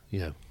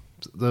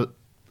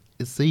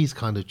these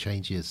kind of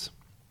changes,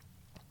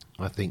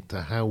 I think,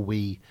 to how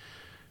we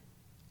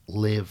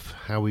live,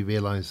 how we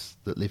realise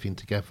that living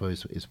together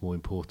is more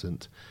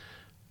important,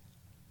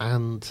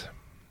 and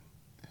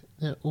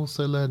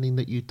also learning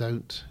that you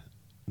don't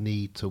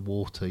need to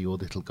water your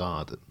little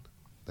garden,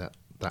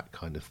 that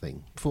kind of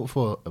thing,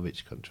 for a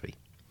rich country.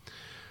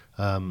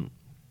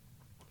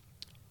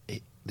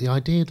 The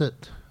idea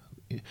that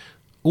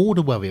all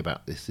the worry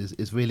about this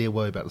is really a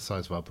worry about the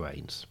size of our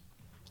brains.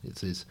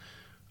 It is,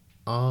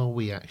 are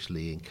we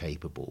actually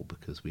incapable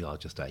because we are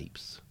just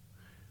apes?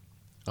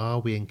 Are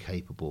we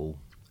incapable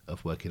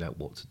of working out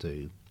what to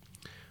do?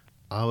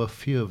 Are a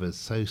few of us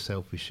so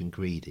selfish and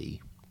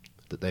greedy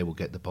that they will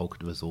get the bulk of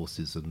the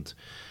resources and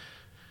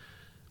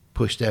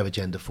push their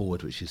agenda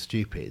forward, which is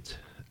stupid?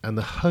 And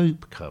the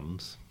hope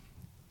comes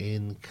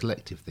in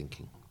collective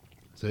thinking.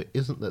 So it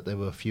isn't that there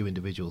are a few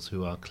individuals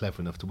who are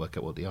clever enough to work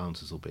out what the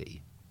answers will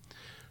be.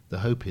 The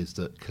hope is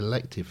that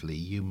collectively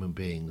human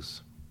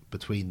beings,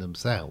 between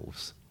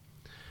themselves,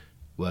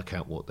 work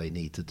out what they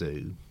need to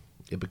do.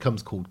 It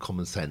becomes called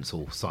common sense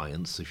or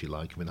science, if you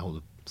like. The whole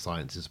of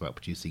science is about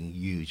producing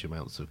huge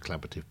amounts of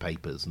collaborative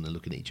papers and then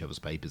looking at each other's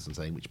papers and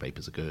saying which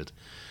papers are good.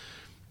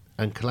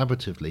 And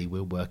collaboratively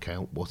we'll work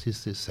out what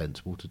is this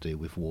sensible to do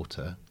with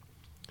water,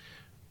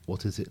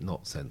 what is it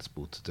not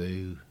sensible to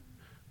do.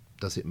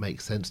 Does it make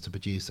sense to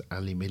produce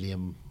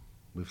aluminium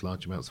with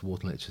large amounts of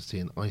water and electricity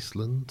in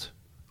Iceland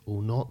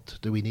or not?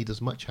 Do we need as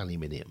much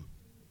aluminium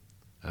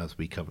as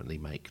we currently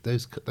make?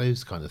 Those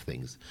kind of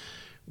things.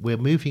 We're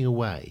moving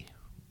away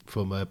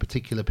from a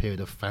particular period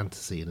of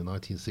fantasy in the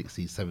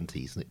 1960s,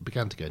 70s, and it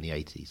began to go in the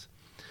 80s.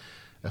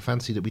 A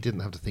fantasy that we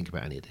didn't have to think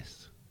about any of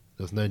this.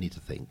 There was no need to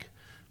think,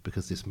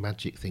 because this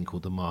magic thing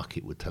called the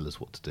market would tell us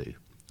what to do.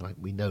 Right?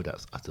 We know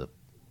that's utter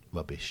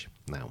rubbish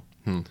now,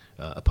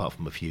 apart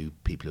from a few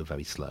people who are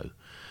very slow.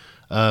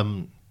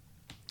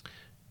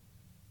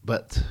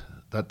 But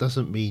That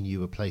doesn't mean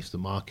you replace the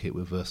market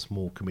with a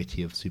small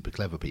committee of super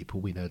clever people.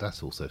 We know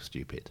that's also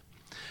stupid.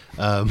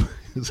 So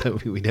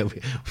we know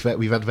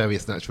we've had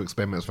various natural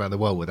experiments around the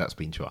world where that's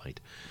been tried.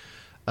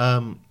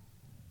 So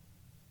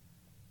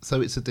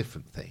it's a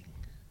different thing,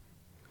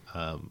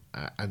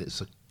 and it's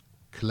a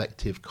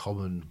collective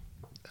common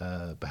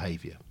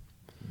behaviour,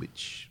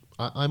 which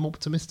I'm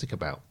optimistic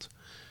about.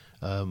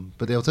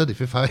 But the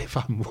alternative, if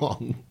I'm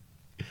wrong,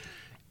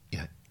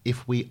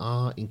 if we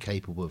are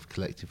incapable of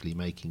collectively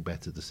making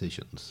better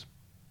decisions,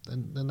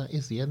 then that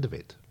is the end of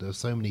it. There are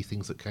so many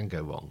things that can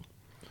go wrong.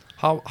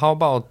 How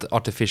about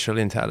artificial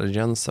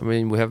intelligence? I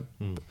mean, we have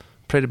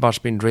pretty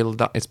much been drilled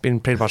down. It's been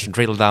pretty much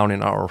drilled down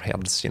in our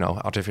heads.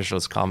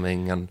 Artificial's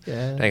coming, and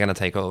they're going to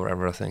take over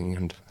everything.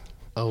 And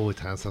it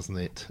has, hasn't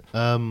it?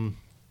 There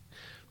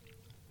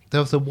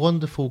was a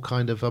wonderful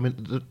kind of. I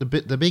mean,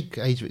 the big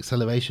age of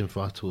acceleration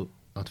for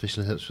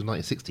artificial intelligence was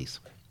the 1960s.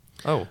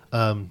 Oh,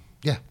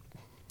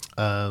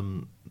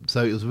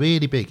 so it was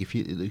really big. If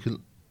you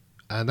can.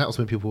 And that was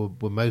when people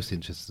were most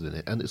interested in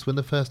it. And it's when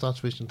the first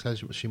artificial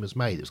intelligence machine was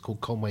made. It was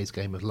called Conway's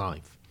Game of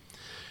Life.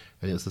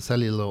 And it was a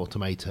cellular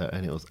automata,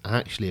 and it was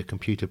actually a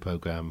computer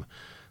program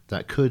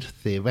that could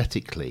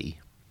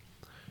theoretically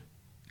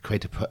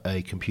create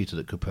a computer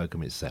that could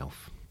program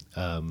itself,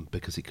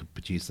 because it could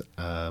produce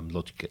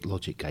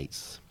logic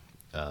gates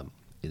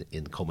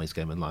in Conway's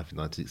Game of Life in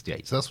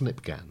 1968. So that's when it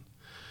began.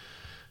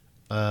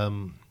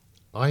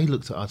 I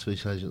looked at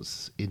artificial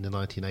intelligence in the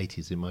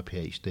 1980s in my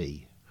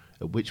PhD,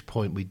 at which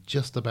point we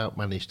just about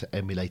managed to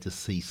emulate a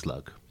sea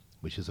slug,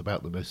 which is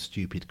about the most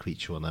stupid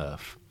creature on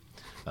Earth.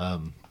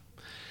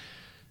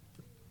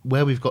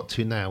 Where we've got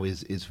to now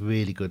is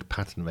really good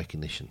pattern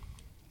recognition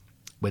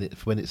when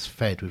it's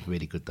fed with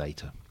really good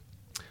data.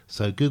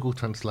 So Google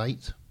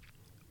Translate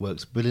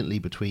works brilliantly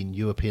between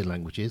European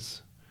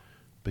languages,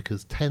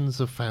 because tens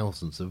of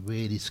thousands of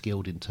really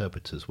skilled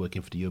interpreters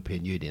working for the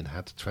European Union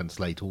had to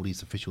translate all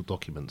these official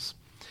documents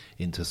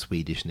into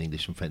Swedish and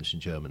English and French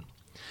and German.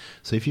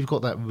 So if you've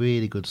got that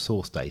really good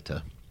source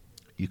data,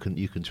 you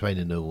can train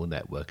a neural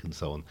network and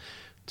so on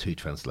to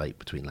translate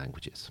between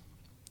languages.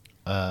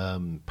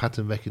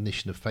 Pattern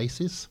recognition of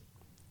faces,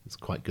 it's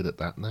quite good at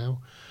that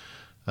now.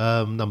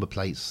 Number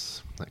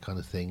plates, that kind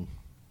of thing.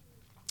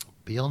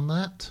 Beyond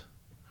that,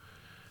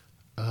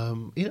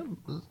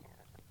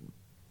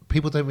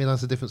 people don't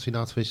realise the difference between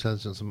artificial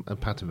intelligence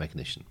and pattern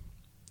recognition.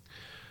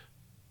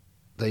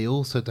 They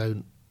also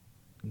don't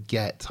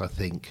get, I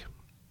think,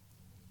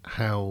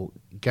 how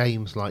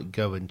games like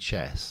Go and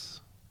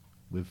chess,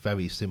 with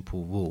very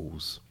simple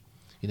rules,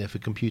 if a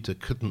computer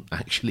couldn't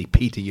actually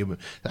beat a human,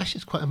 that's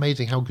just quite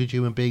amazing how good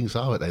human beings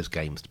are at those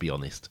games, to be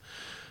honest.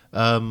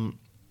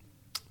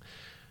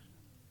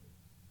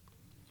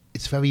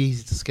 It's very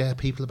easy to scare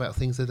people about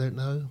things they don't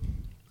know.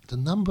 The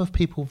number of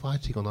people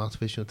writing on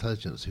artificial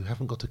intelligence who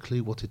haven't got a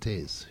clue what it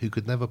is, who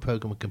could never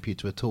program a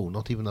computer at all,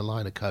 not even a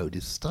line of code,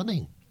 is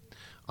stunning.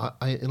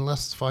 In the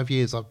last 5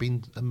 years, I've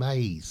been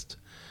amazed.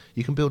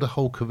 You can build a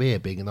whole career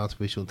being an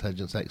artificial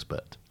intelligence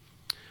expert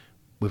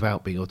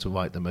without being able to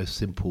write the most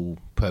simple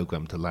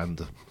program to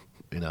land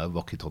a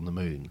rocket on the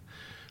moon.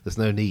 There's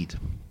no need.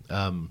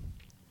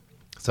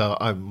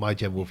 So my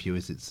general view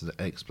is it's an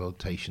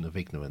exploitation of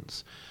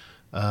ignorance.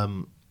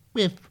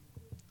 With,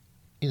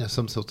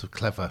 some sort of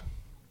clever...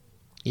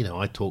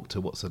 I talk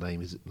to, what's her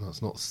name?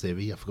 It's not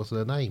Siri, I've forgotten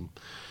her name.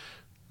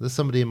 There's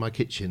somebody in my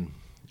kitchen.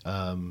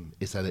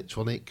 It's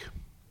electronic.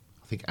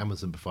 I think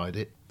Amazon provide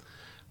it.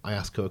 I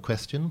ask her a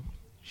question.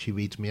 She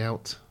reads me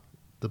out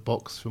the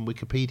box from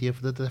Wikipedia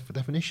for the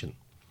definition.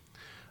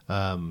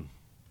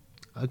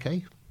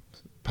 Okay.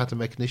 Pattern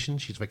recognition,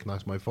 she's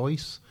recognised my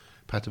voice.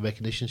 Pattern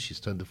recognition, she's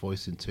turned the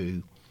voice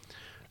into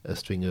a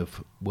string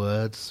of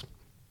words.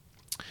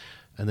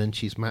 And then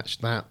she's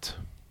matched that.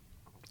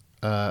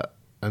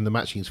 And the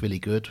matching is really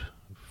good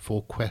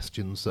for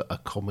questions that are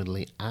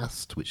commonly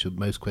asked, which are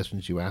most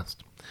questions you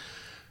asked.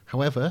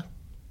 However,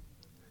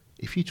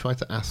 if you try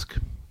to ask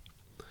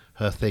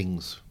her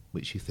things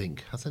which you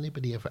think, has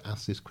anybody ever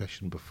asked this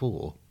question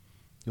before,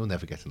 you'll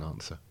never get an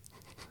answer.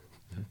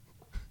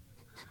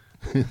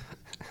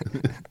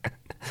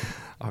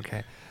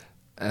 Okay.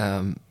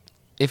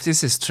 If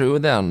this is true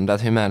then,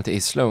 that humanity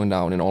is slowing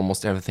down in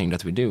almost everything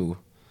that we do,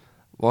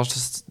 what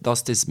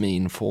does this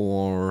mean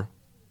for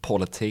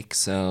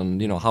politics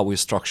and how we're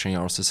structuring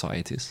our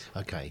societies?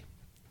 Okay.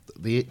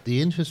 The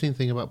interesting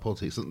thing about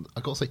politics, and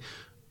I've got to say,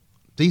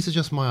 these are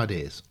just my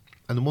ideas.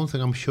 And the one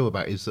thing I'm sure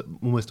about is that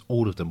almost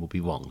all of them will be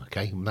wrong,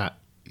 okay?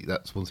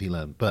 That's one thing you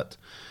learn. But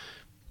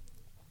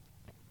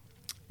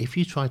if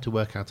you try to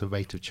work out a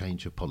rate of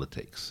change of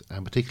politics,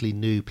 and particularly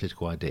new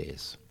political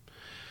ideas,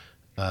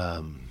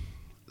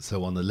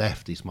 so on the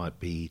left, these might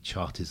be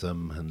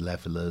Chartism and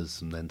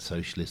levelers, and then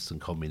socialists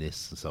and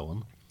communists and so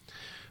on,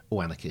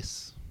 or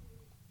anarchists.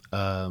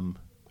 And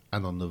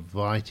on the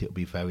right, it'll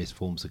be various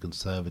forms of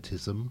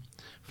conservatism,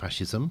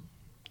 fascism,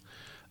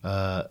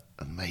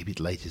 and maybe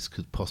the latest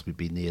could possibly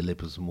be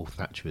neoliberalism or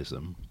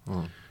Thatcherism.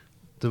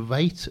 The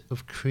rate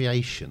of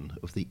creation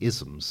of the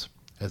isms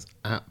has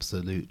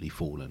absolutely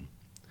fallen.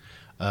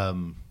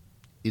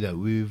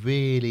 we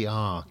really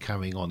are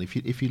carrying on.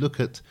 If you look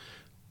at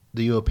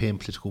the European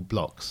political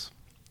blocs,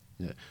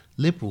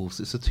 liberals,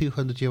 it's a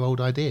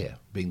 200-year-old idea,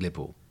 being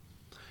liberal.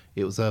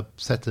 It was a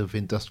set of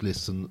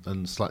industrialists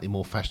and slightly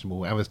more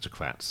fashionable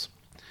aristocrats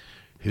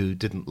who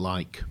didn't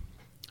like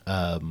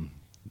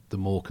the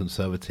more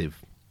conservatives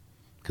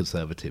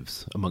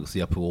amongst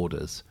the upper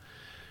orders,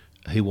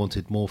 who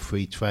wanted more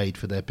free trade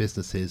for their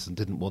businesses and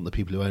didn't want the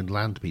people who owned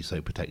land to be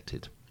so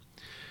protected.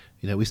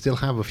 We still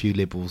have a few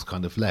liberals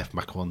kind of left.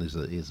 Macron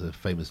is a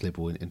famous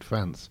liberal in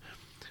France.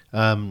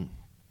 Young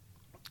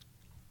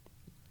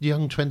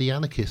trendy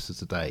anarchists of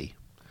today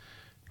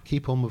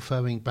keep on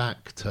referring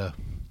back to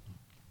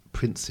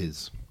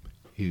princes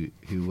who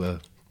were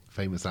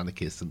famous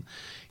anarchists, and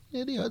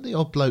the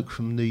odd bloke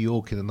from New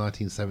York in the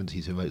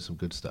 1970s who wrote some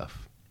good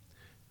stuff.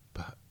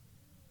 But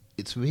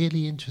it's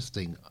really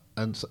interesting,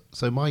 and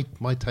so my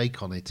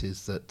take on it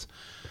is that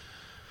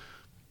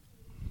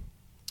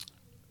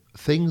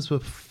things were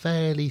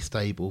fairly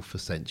stable for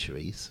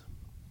centuries.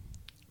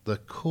 The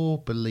core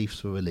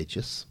beliefs were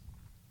religious.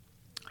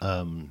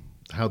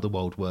 How the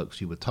world works,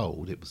 you were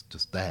told. It was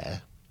just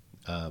there.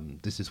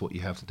 This is what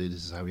you have to do.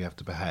 This is how you have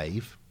to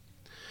behave.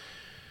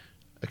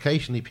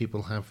 Occasionally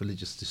people have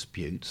religious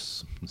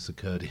disputes. It's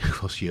occurred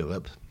across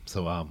Europe.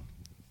 So our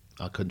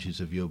countries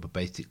of Europe are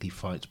basically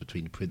fights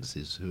between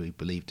princes who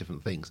believe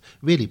different things.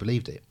 Really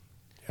believed it.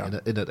 Yeah.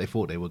 In that they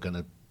thought they were going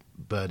to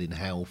burn in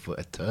hell for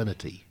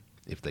eternity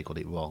if they got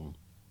it wrong.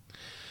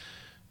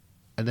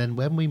 And then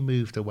when we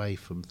moved away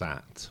from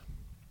that,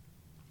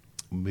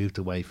 moved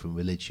away from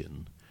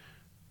religion,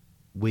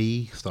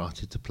 we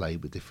started to play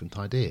with different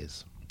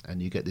ideas. And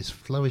you get this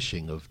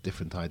flourishing of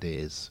different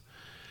ideas.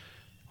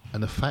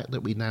 And the fact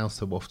that we now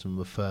so often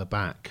refer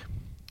back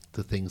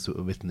to things that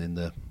were written in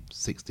the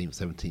 16th,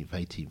 17th,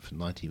 18th and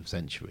 19th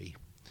century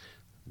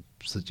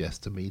suggests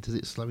to me that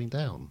it's slowing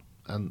down.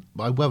 And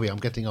I worry I'm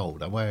getting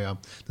old. I worry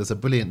there's a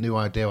brilliant new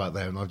idea out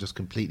there and I've just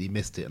completely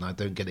missed it and I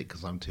don't get it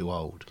because I'm too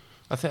old.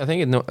 I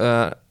think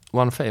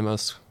one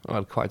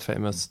quite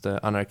famous, the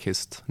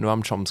anarchist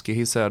Noam Chomsky,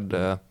 he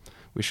said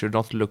we should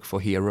not look for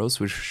heroes,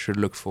 we should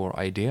look for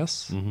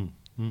ideas.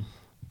 Mm-hmm.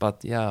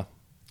 But yeah.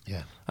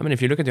 I mean,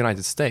 if you look at the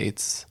United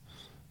States,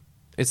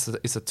 it's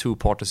a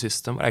two-party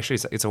system. Actually,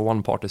 it's a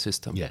one-party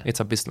system. Yeah. It's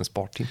a business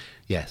party.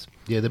 Yes.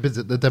 Yeah,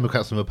 the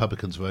Democrats and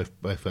Republicans are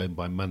both owned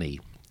by money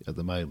at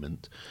the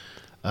moment.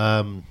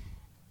 But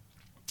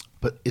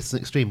it's an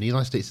extreme. The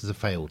United States is a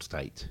failed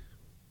state.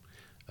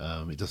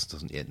 It just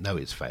doesn't yet know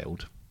it's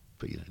failed.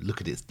 But look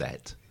at its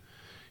debt.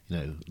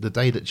 The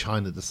day that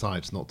China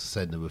decides not to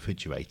send the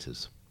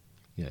refrigerators,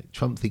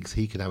 Trump thinks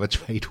he can have a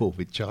trade war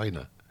with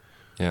China.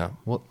 Yeah.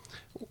 What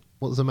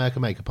does America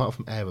make apart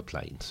from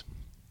aeroplanes,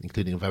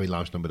 including a very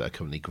large number that are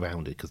currently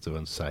grounded because they're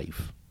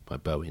unsafe by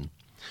Boeing?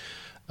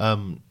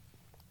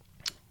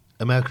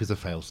 America is a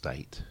failed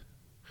state.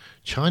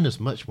 China's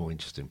much more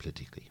interesting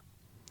politically.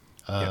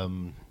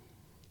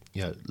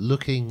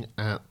 Looking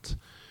at,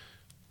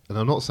 and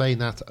I'm not saying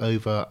that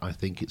over, I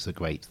think it's a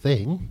great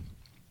thing.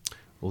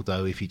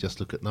 Although if you just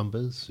look at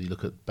numbers, you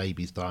look at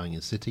babies dying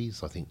in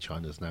cities, I think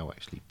China's now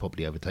actually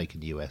probably overtaken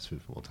the US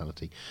with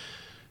mortality.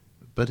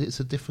 But it's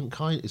a different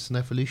kind, it's an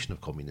evolution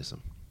of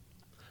communism.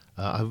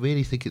 I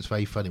really think it's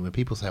very funny when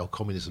people say,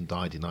 communism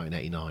died in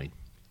 1989.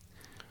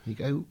 You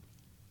go...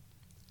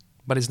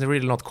 But it's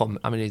really not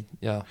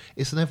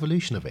It's an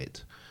evolution of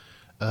it.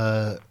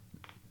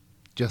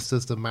 Just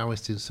as the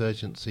Maoist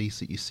insurgencies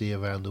that you see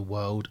around the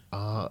world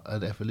are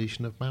an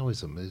evolution of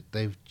Maoism.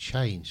 They've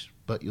changed,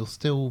 but you're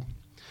still...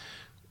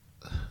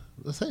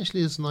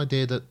 Essentially, it's an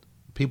idea that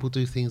people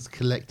do things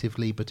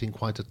collectively, but in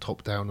quite a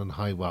top-down and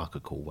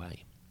hierarchical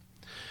way.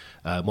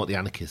 What the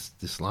anarchists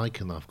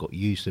dislike, and I've got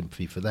huge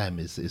sympathy for them,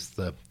 is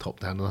the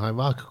top-down and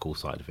hierarchical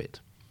side of it.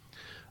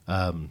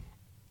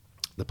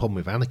 The problem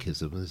with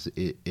anarchism is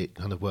it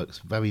kind of works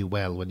very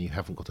well when you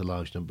haven't got a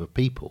large number of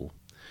people,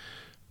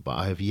 but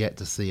I have yet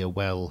to see a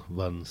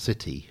well-run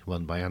city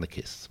run by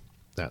anarchists.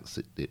 That's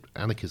it.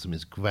 Anarchism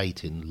is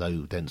great in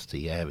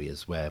low-density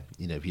areas where,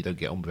 if you don't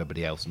get on with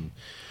everybody else, and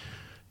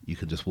you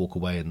can just walk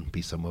away and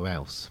be somewhere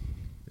else.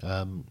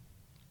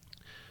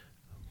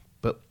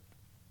 But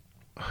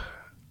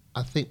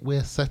I think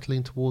we're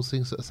settling towards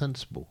things that are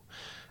sensible.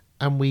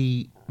 And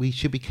we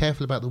should be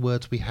careful about the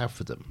words we have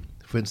for them.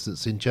 For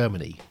instance, in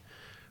Germany,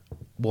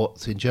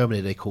 what in Germany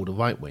they call the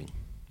right wing.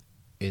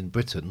 In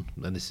Britain,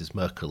 and this is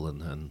Merkel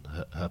and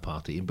her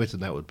party, in Britain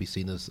that would be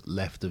seen as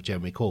left of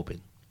Jeremy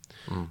Corbyn.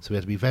 So we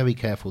have to be very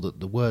careful that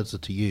the words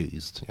that are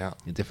used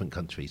in different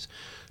countries.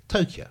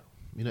 Tokyo,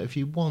 if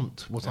you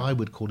want what I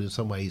would call in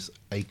some ways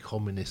a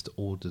communist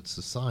ordered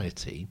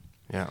society,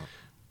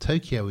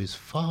 Tokyo is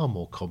far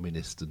more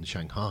communist than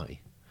Shanghai,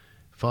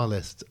 far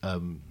less,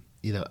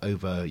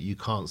 over you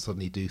can't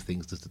suddenly do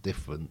things that are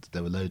different.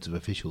 There are loads of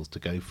officials to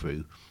go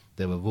through.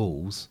 There are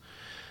rules.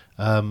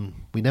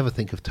 We never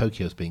think of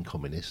Tokyo as being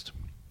communist,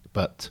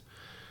 but...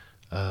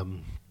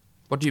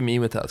 what do you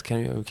mean with that?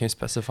 Can you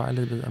specify a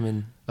little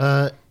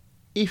bit?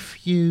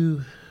 If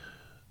you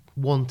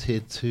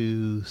wanted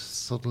to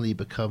suddenly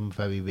become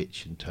very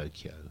rich in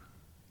Tokyo,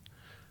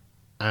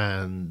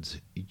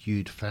 and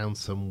you'd found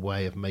some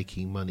way of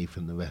making money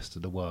from the rest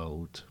of the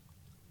world,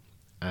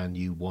 and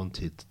you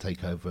wanted to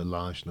take over a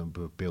large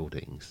number of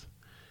buildings,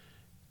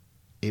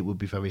 it would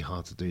be very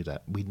hard to do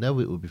that. We know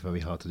it would be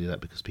very hard to do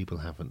that because people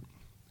haven't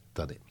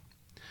done it.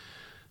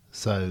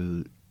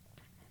 So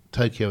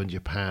Tokyo in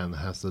Japan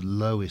has the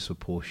lowest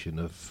proportion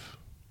of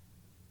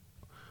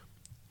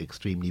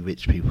extremely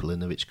rich people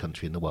in a rich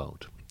country in the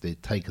world. The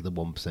take of the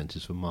 1%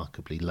 is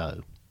remarkably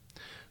low.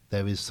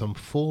 There is some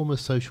form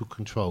of social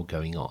control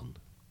going on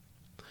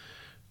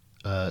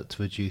to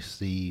reduce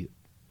the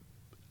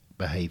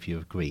behaviour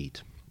of greed.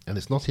 And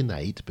it's not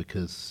innate,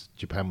 because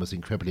Japan was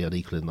incredibly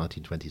unequal in the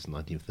 1920s and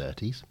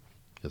 1930s.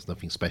 There's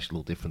nothing special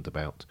or different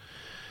about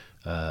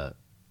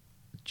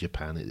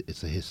Japan.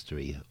 It's a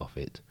history of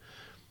it.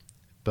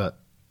 But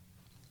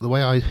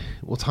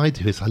what I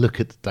do is I look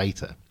at the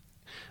data.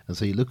 And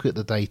so you look at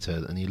the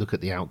data and you look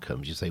at the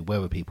outcomes. You say,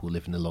 where are people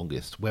living the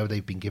longest? Where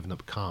they've been giving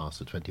up cars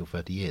for 20 or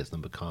 30 years? The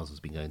number of cars has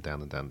been going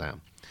down and down and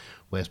down.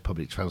 Where's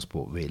public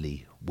transport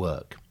really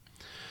work?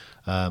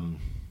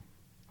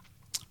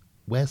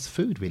 Where's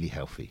food really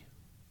healthy?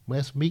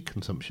 Where's meat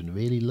consumption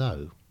really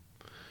low?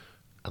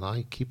 And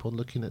I keep on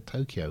looking at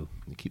Tokyo.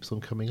 It keeps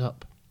on coming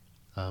up.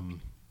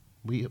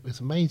 It's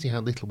amazing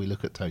how little we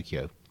look at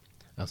Tokyo.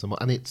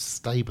 And it's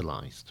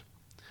stabilised.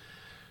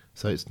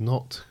 So it's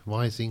not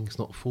rising, it's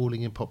not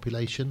falling in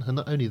population. And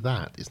not only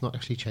that, it's not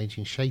actually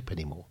changing shape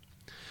anymore.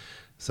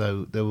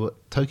 So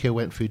Tokyo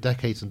went through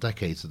decades and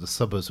decades of the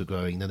suburbs were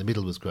growing, then the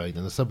middle was growing,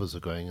 then the suburbs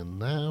were growing, and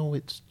now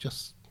it's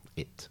just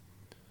it.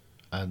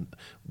 And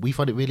we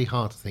find it really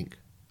hard to think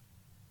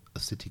a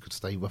city could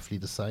stay roughly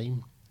the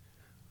same,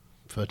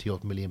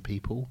 30-odd million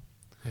people,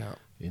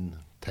 in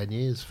 10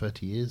 years,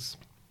 30 years,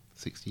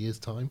 60 years'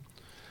 time.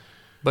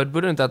 But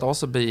wouldn't that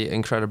also be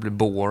incredibly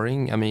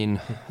boring? I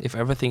mean, if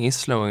everything is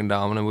slowing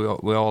down and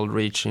we're all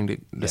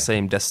reaching the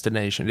same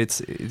destination,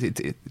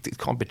 it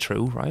can't be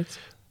true, right?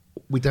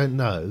 We don't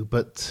know,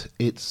 but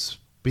it's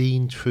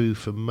been true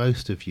for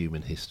most of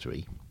human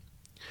history.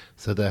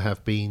 So there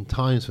have been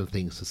times when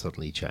things have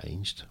suddenly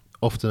changed,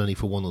 often only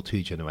for 1 or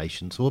 2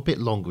 generations, or a bit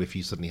longer if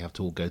you suddenly have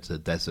to all go to the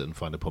desert and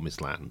find a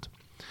promised land.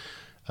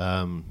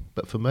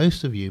 But for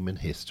most of human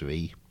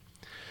history,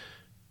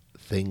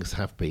 things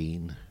have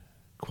been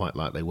quite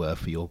like they were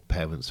for your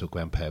parents or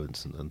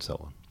grandparents and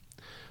so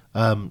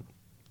on.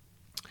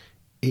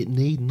 It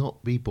need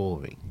not be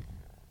boring.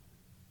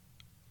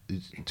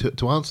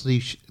 To answer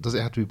the does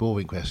it have to be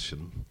boring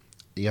question,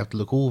 you have to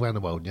look all around the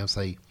world and you have to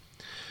say,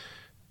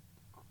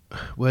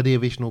 were the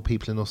original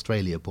people in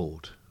Australia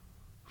bored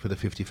for the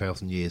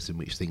 50,000 years in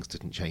which things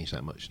didn't change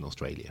that much in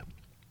Australia?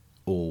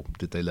 Or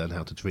did they learn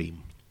how to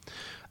dream?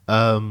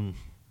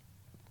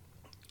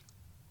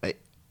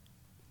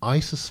 I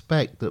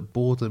suspect that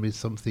boredom is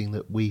something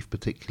that we've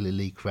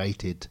particularly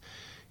created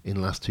in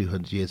the last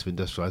 200 years of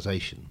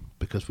industrialisation,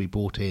 because we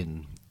brought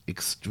in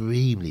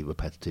extremely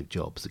repetitive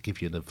jobs that give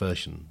you an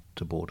aversion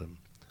to boredom.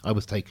 I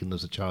was taken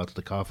as a child to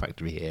the car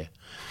factory here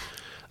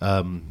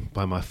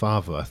by my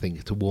father, I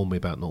think, to warn me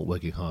about not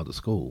working hard at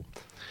school.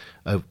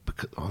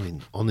 Because, I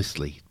mean,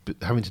 honestly,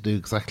 having to do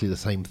exactly the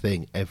same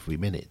thing every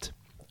minute,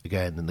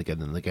 again and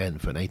again and again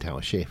for an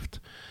 8-hour shift.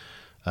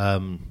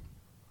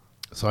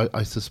 So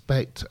I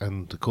suspect,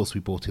 and of course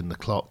we brought in the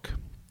clock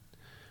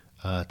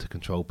to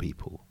control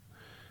people.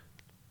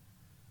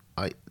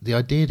 The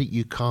idea that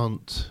you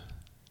can't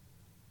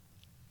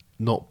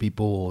not be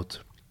bored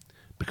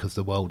because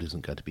the world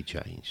isn't going to be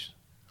changed.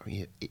 I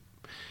mean,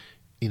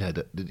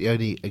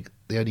 the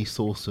only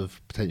source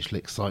of potential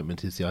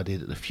excitement is the idea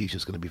that the future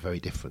is going to be very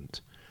different.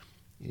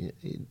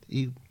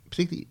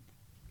 Particularly,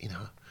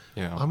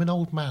 I'm an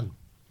old man.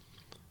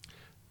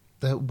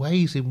 There are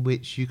ways in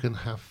which you can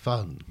have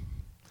fun.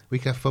 We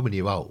can have fun when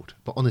you're old,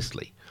 but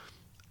honestly,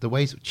 the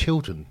ways that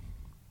children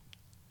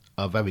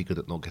are very good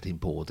at not getting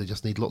bored, they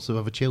just need lots of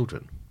other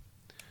children.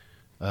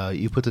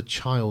 You put a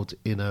child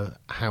in a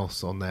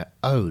house on their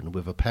own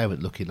with a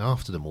parent looking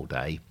after them all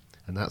day,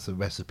 and that's a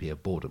recipe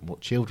of boredom.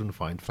 What children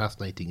find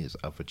fascinating is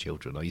other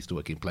children. I used to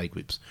work in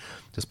playgroups.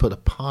 Just put a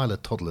pile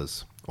of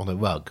toddlers on a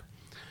rug,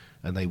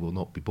 and they will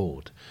not be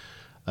bored.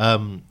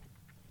 So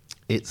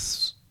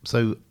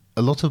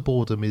a lot of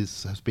boredom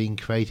has been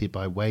created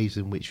by ways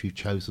in which we've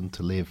chosen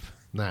to live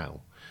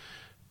now.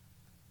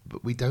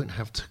 But we don't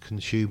have to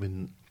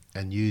consume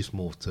and use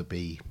more to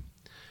be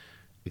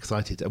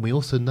excited. And we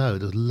also know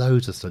there's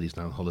loads of studies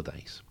now on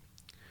holidays.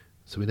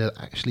 So we know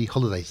that actually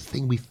holidays, the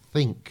thing we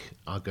think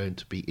are going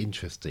to be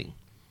interesting,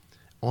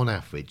 on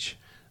average,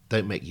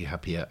 don't make you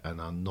happier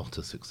and are not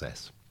a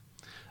success.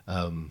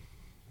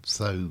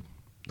 So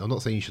I'm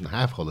not saying you shouldn't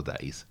have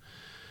holidays,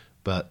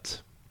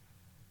 but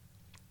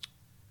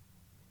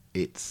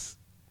it's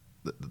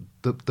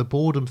the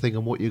boredom thing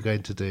and what you're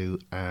going to do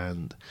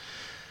and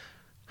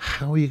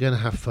how are you going to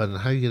have fun and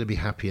how are you going to be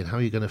happy and how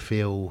are you going to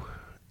feel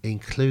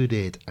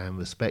included and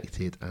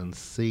respected and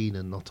seen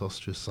and not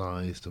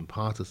ostracised and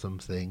part of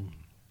something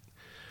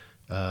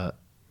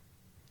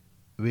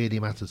really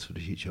matters for the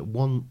future.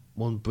 One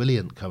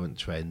brilliant current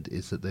trend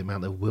is that the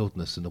amount of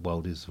wilderness in the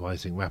world is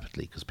rising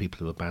rapidly because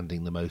people are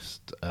abandoning the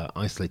most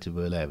isolated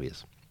rural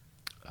areas.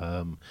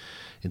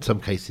 In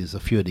some cases, a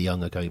few of the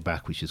young are going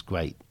back, which is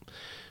great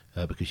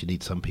because you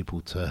need some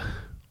people to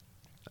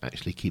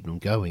actually keep them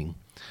going.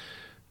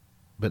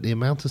 But the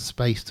amount of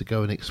space to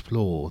go and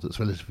explore that's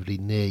relatively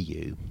near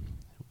you,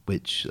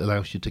 which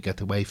allows you to get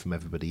away from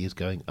everybody, is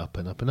going up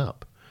and up and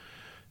up.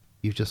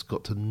 You've just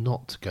got to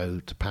not go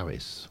to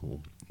Paris or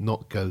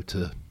not go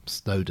to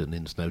Snowdon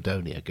in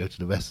Snowdonia, go to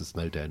the rest of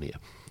Snowdonia,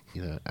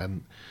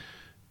 and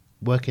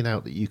working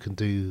out that you can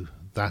do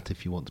that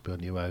if you want to be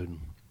on your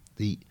own.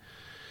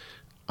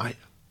 I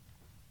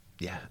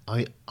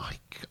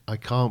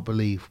can't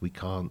believe we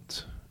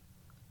can't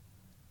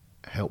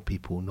help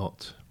people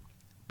not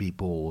be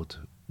bored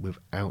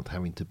without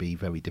having to be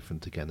very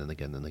different again and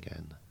again and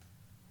again.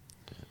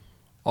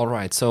 All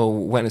right. So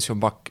when is your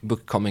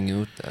book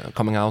coming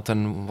out,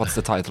 and what's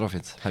the title of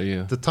it?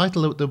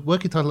 The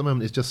working title at the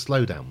moment is just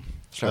Slow Down.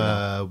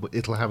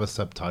 It'll have a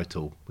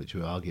subtitle which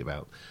we'll argue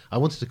about. I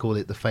wanted to call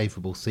it The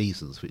Favourable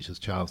Seasons, which is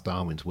Charles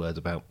Darwin's word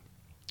about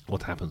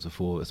what happens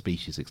before a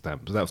species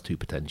extinct, but that was too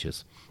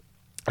pretentious.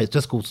 It's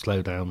just called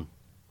Slow Down.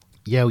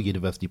 Yale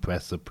University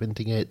Press are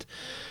printing it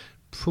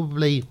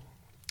probably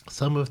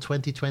summer of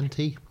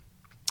 2020.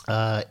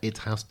 It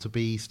has to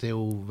be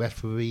still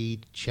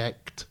refereed,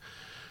 checked.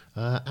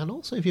 And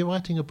also, if you're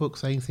writing a book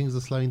saying things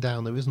are slowing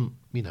down, there isn't,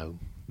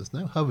 there's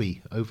no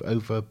hurry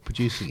over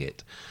producing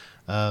it.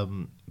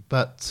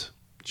 But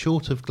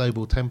short of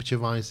global temperature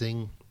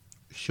rising,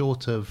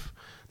 short of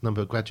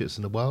number of graduates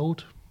in the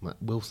world,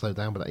 that will slow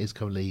down, but that is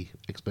currently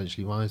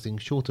exponentially rising,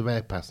 short of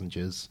air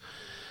passengers,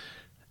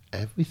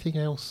 everything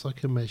else I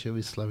can measure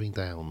is slowing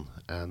down.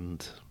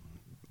 And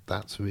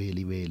that's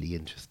really, really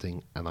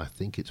interesting. And I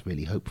think it's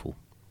really hopeful.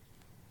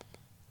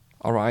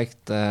 All right.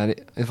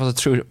 It was a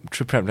true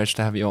privilege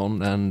to have you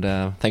on, and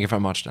thank you very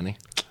much, Danny.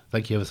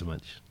 Thank you ever so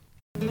much.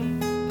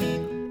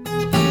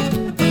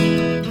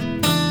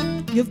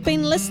 You've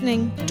been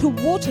listening to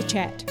Water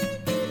Chat.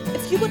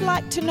 If you would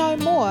like to know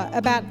more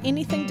about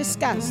anything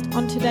discussed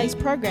on today's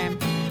program,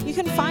 you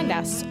can find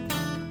us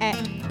at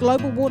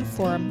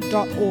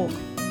globalwaterforum.org.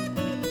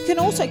 You can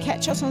also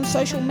catch us on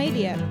social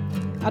media.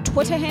 Our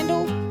Twitter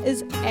handle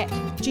is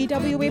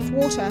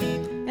 @GWFWater,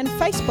 and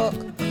Facebook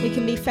we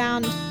can be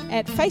found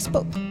at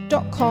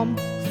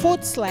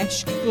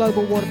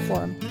facebook.com/Global Water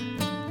Forum.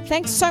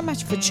 Thanks so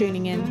much for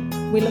tuning in.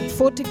 We look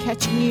forward to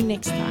catching you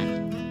next time.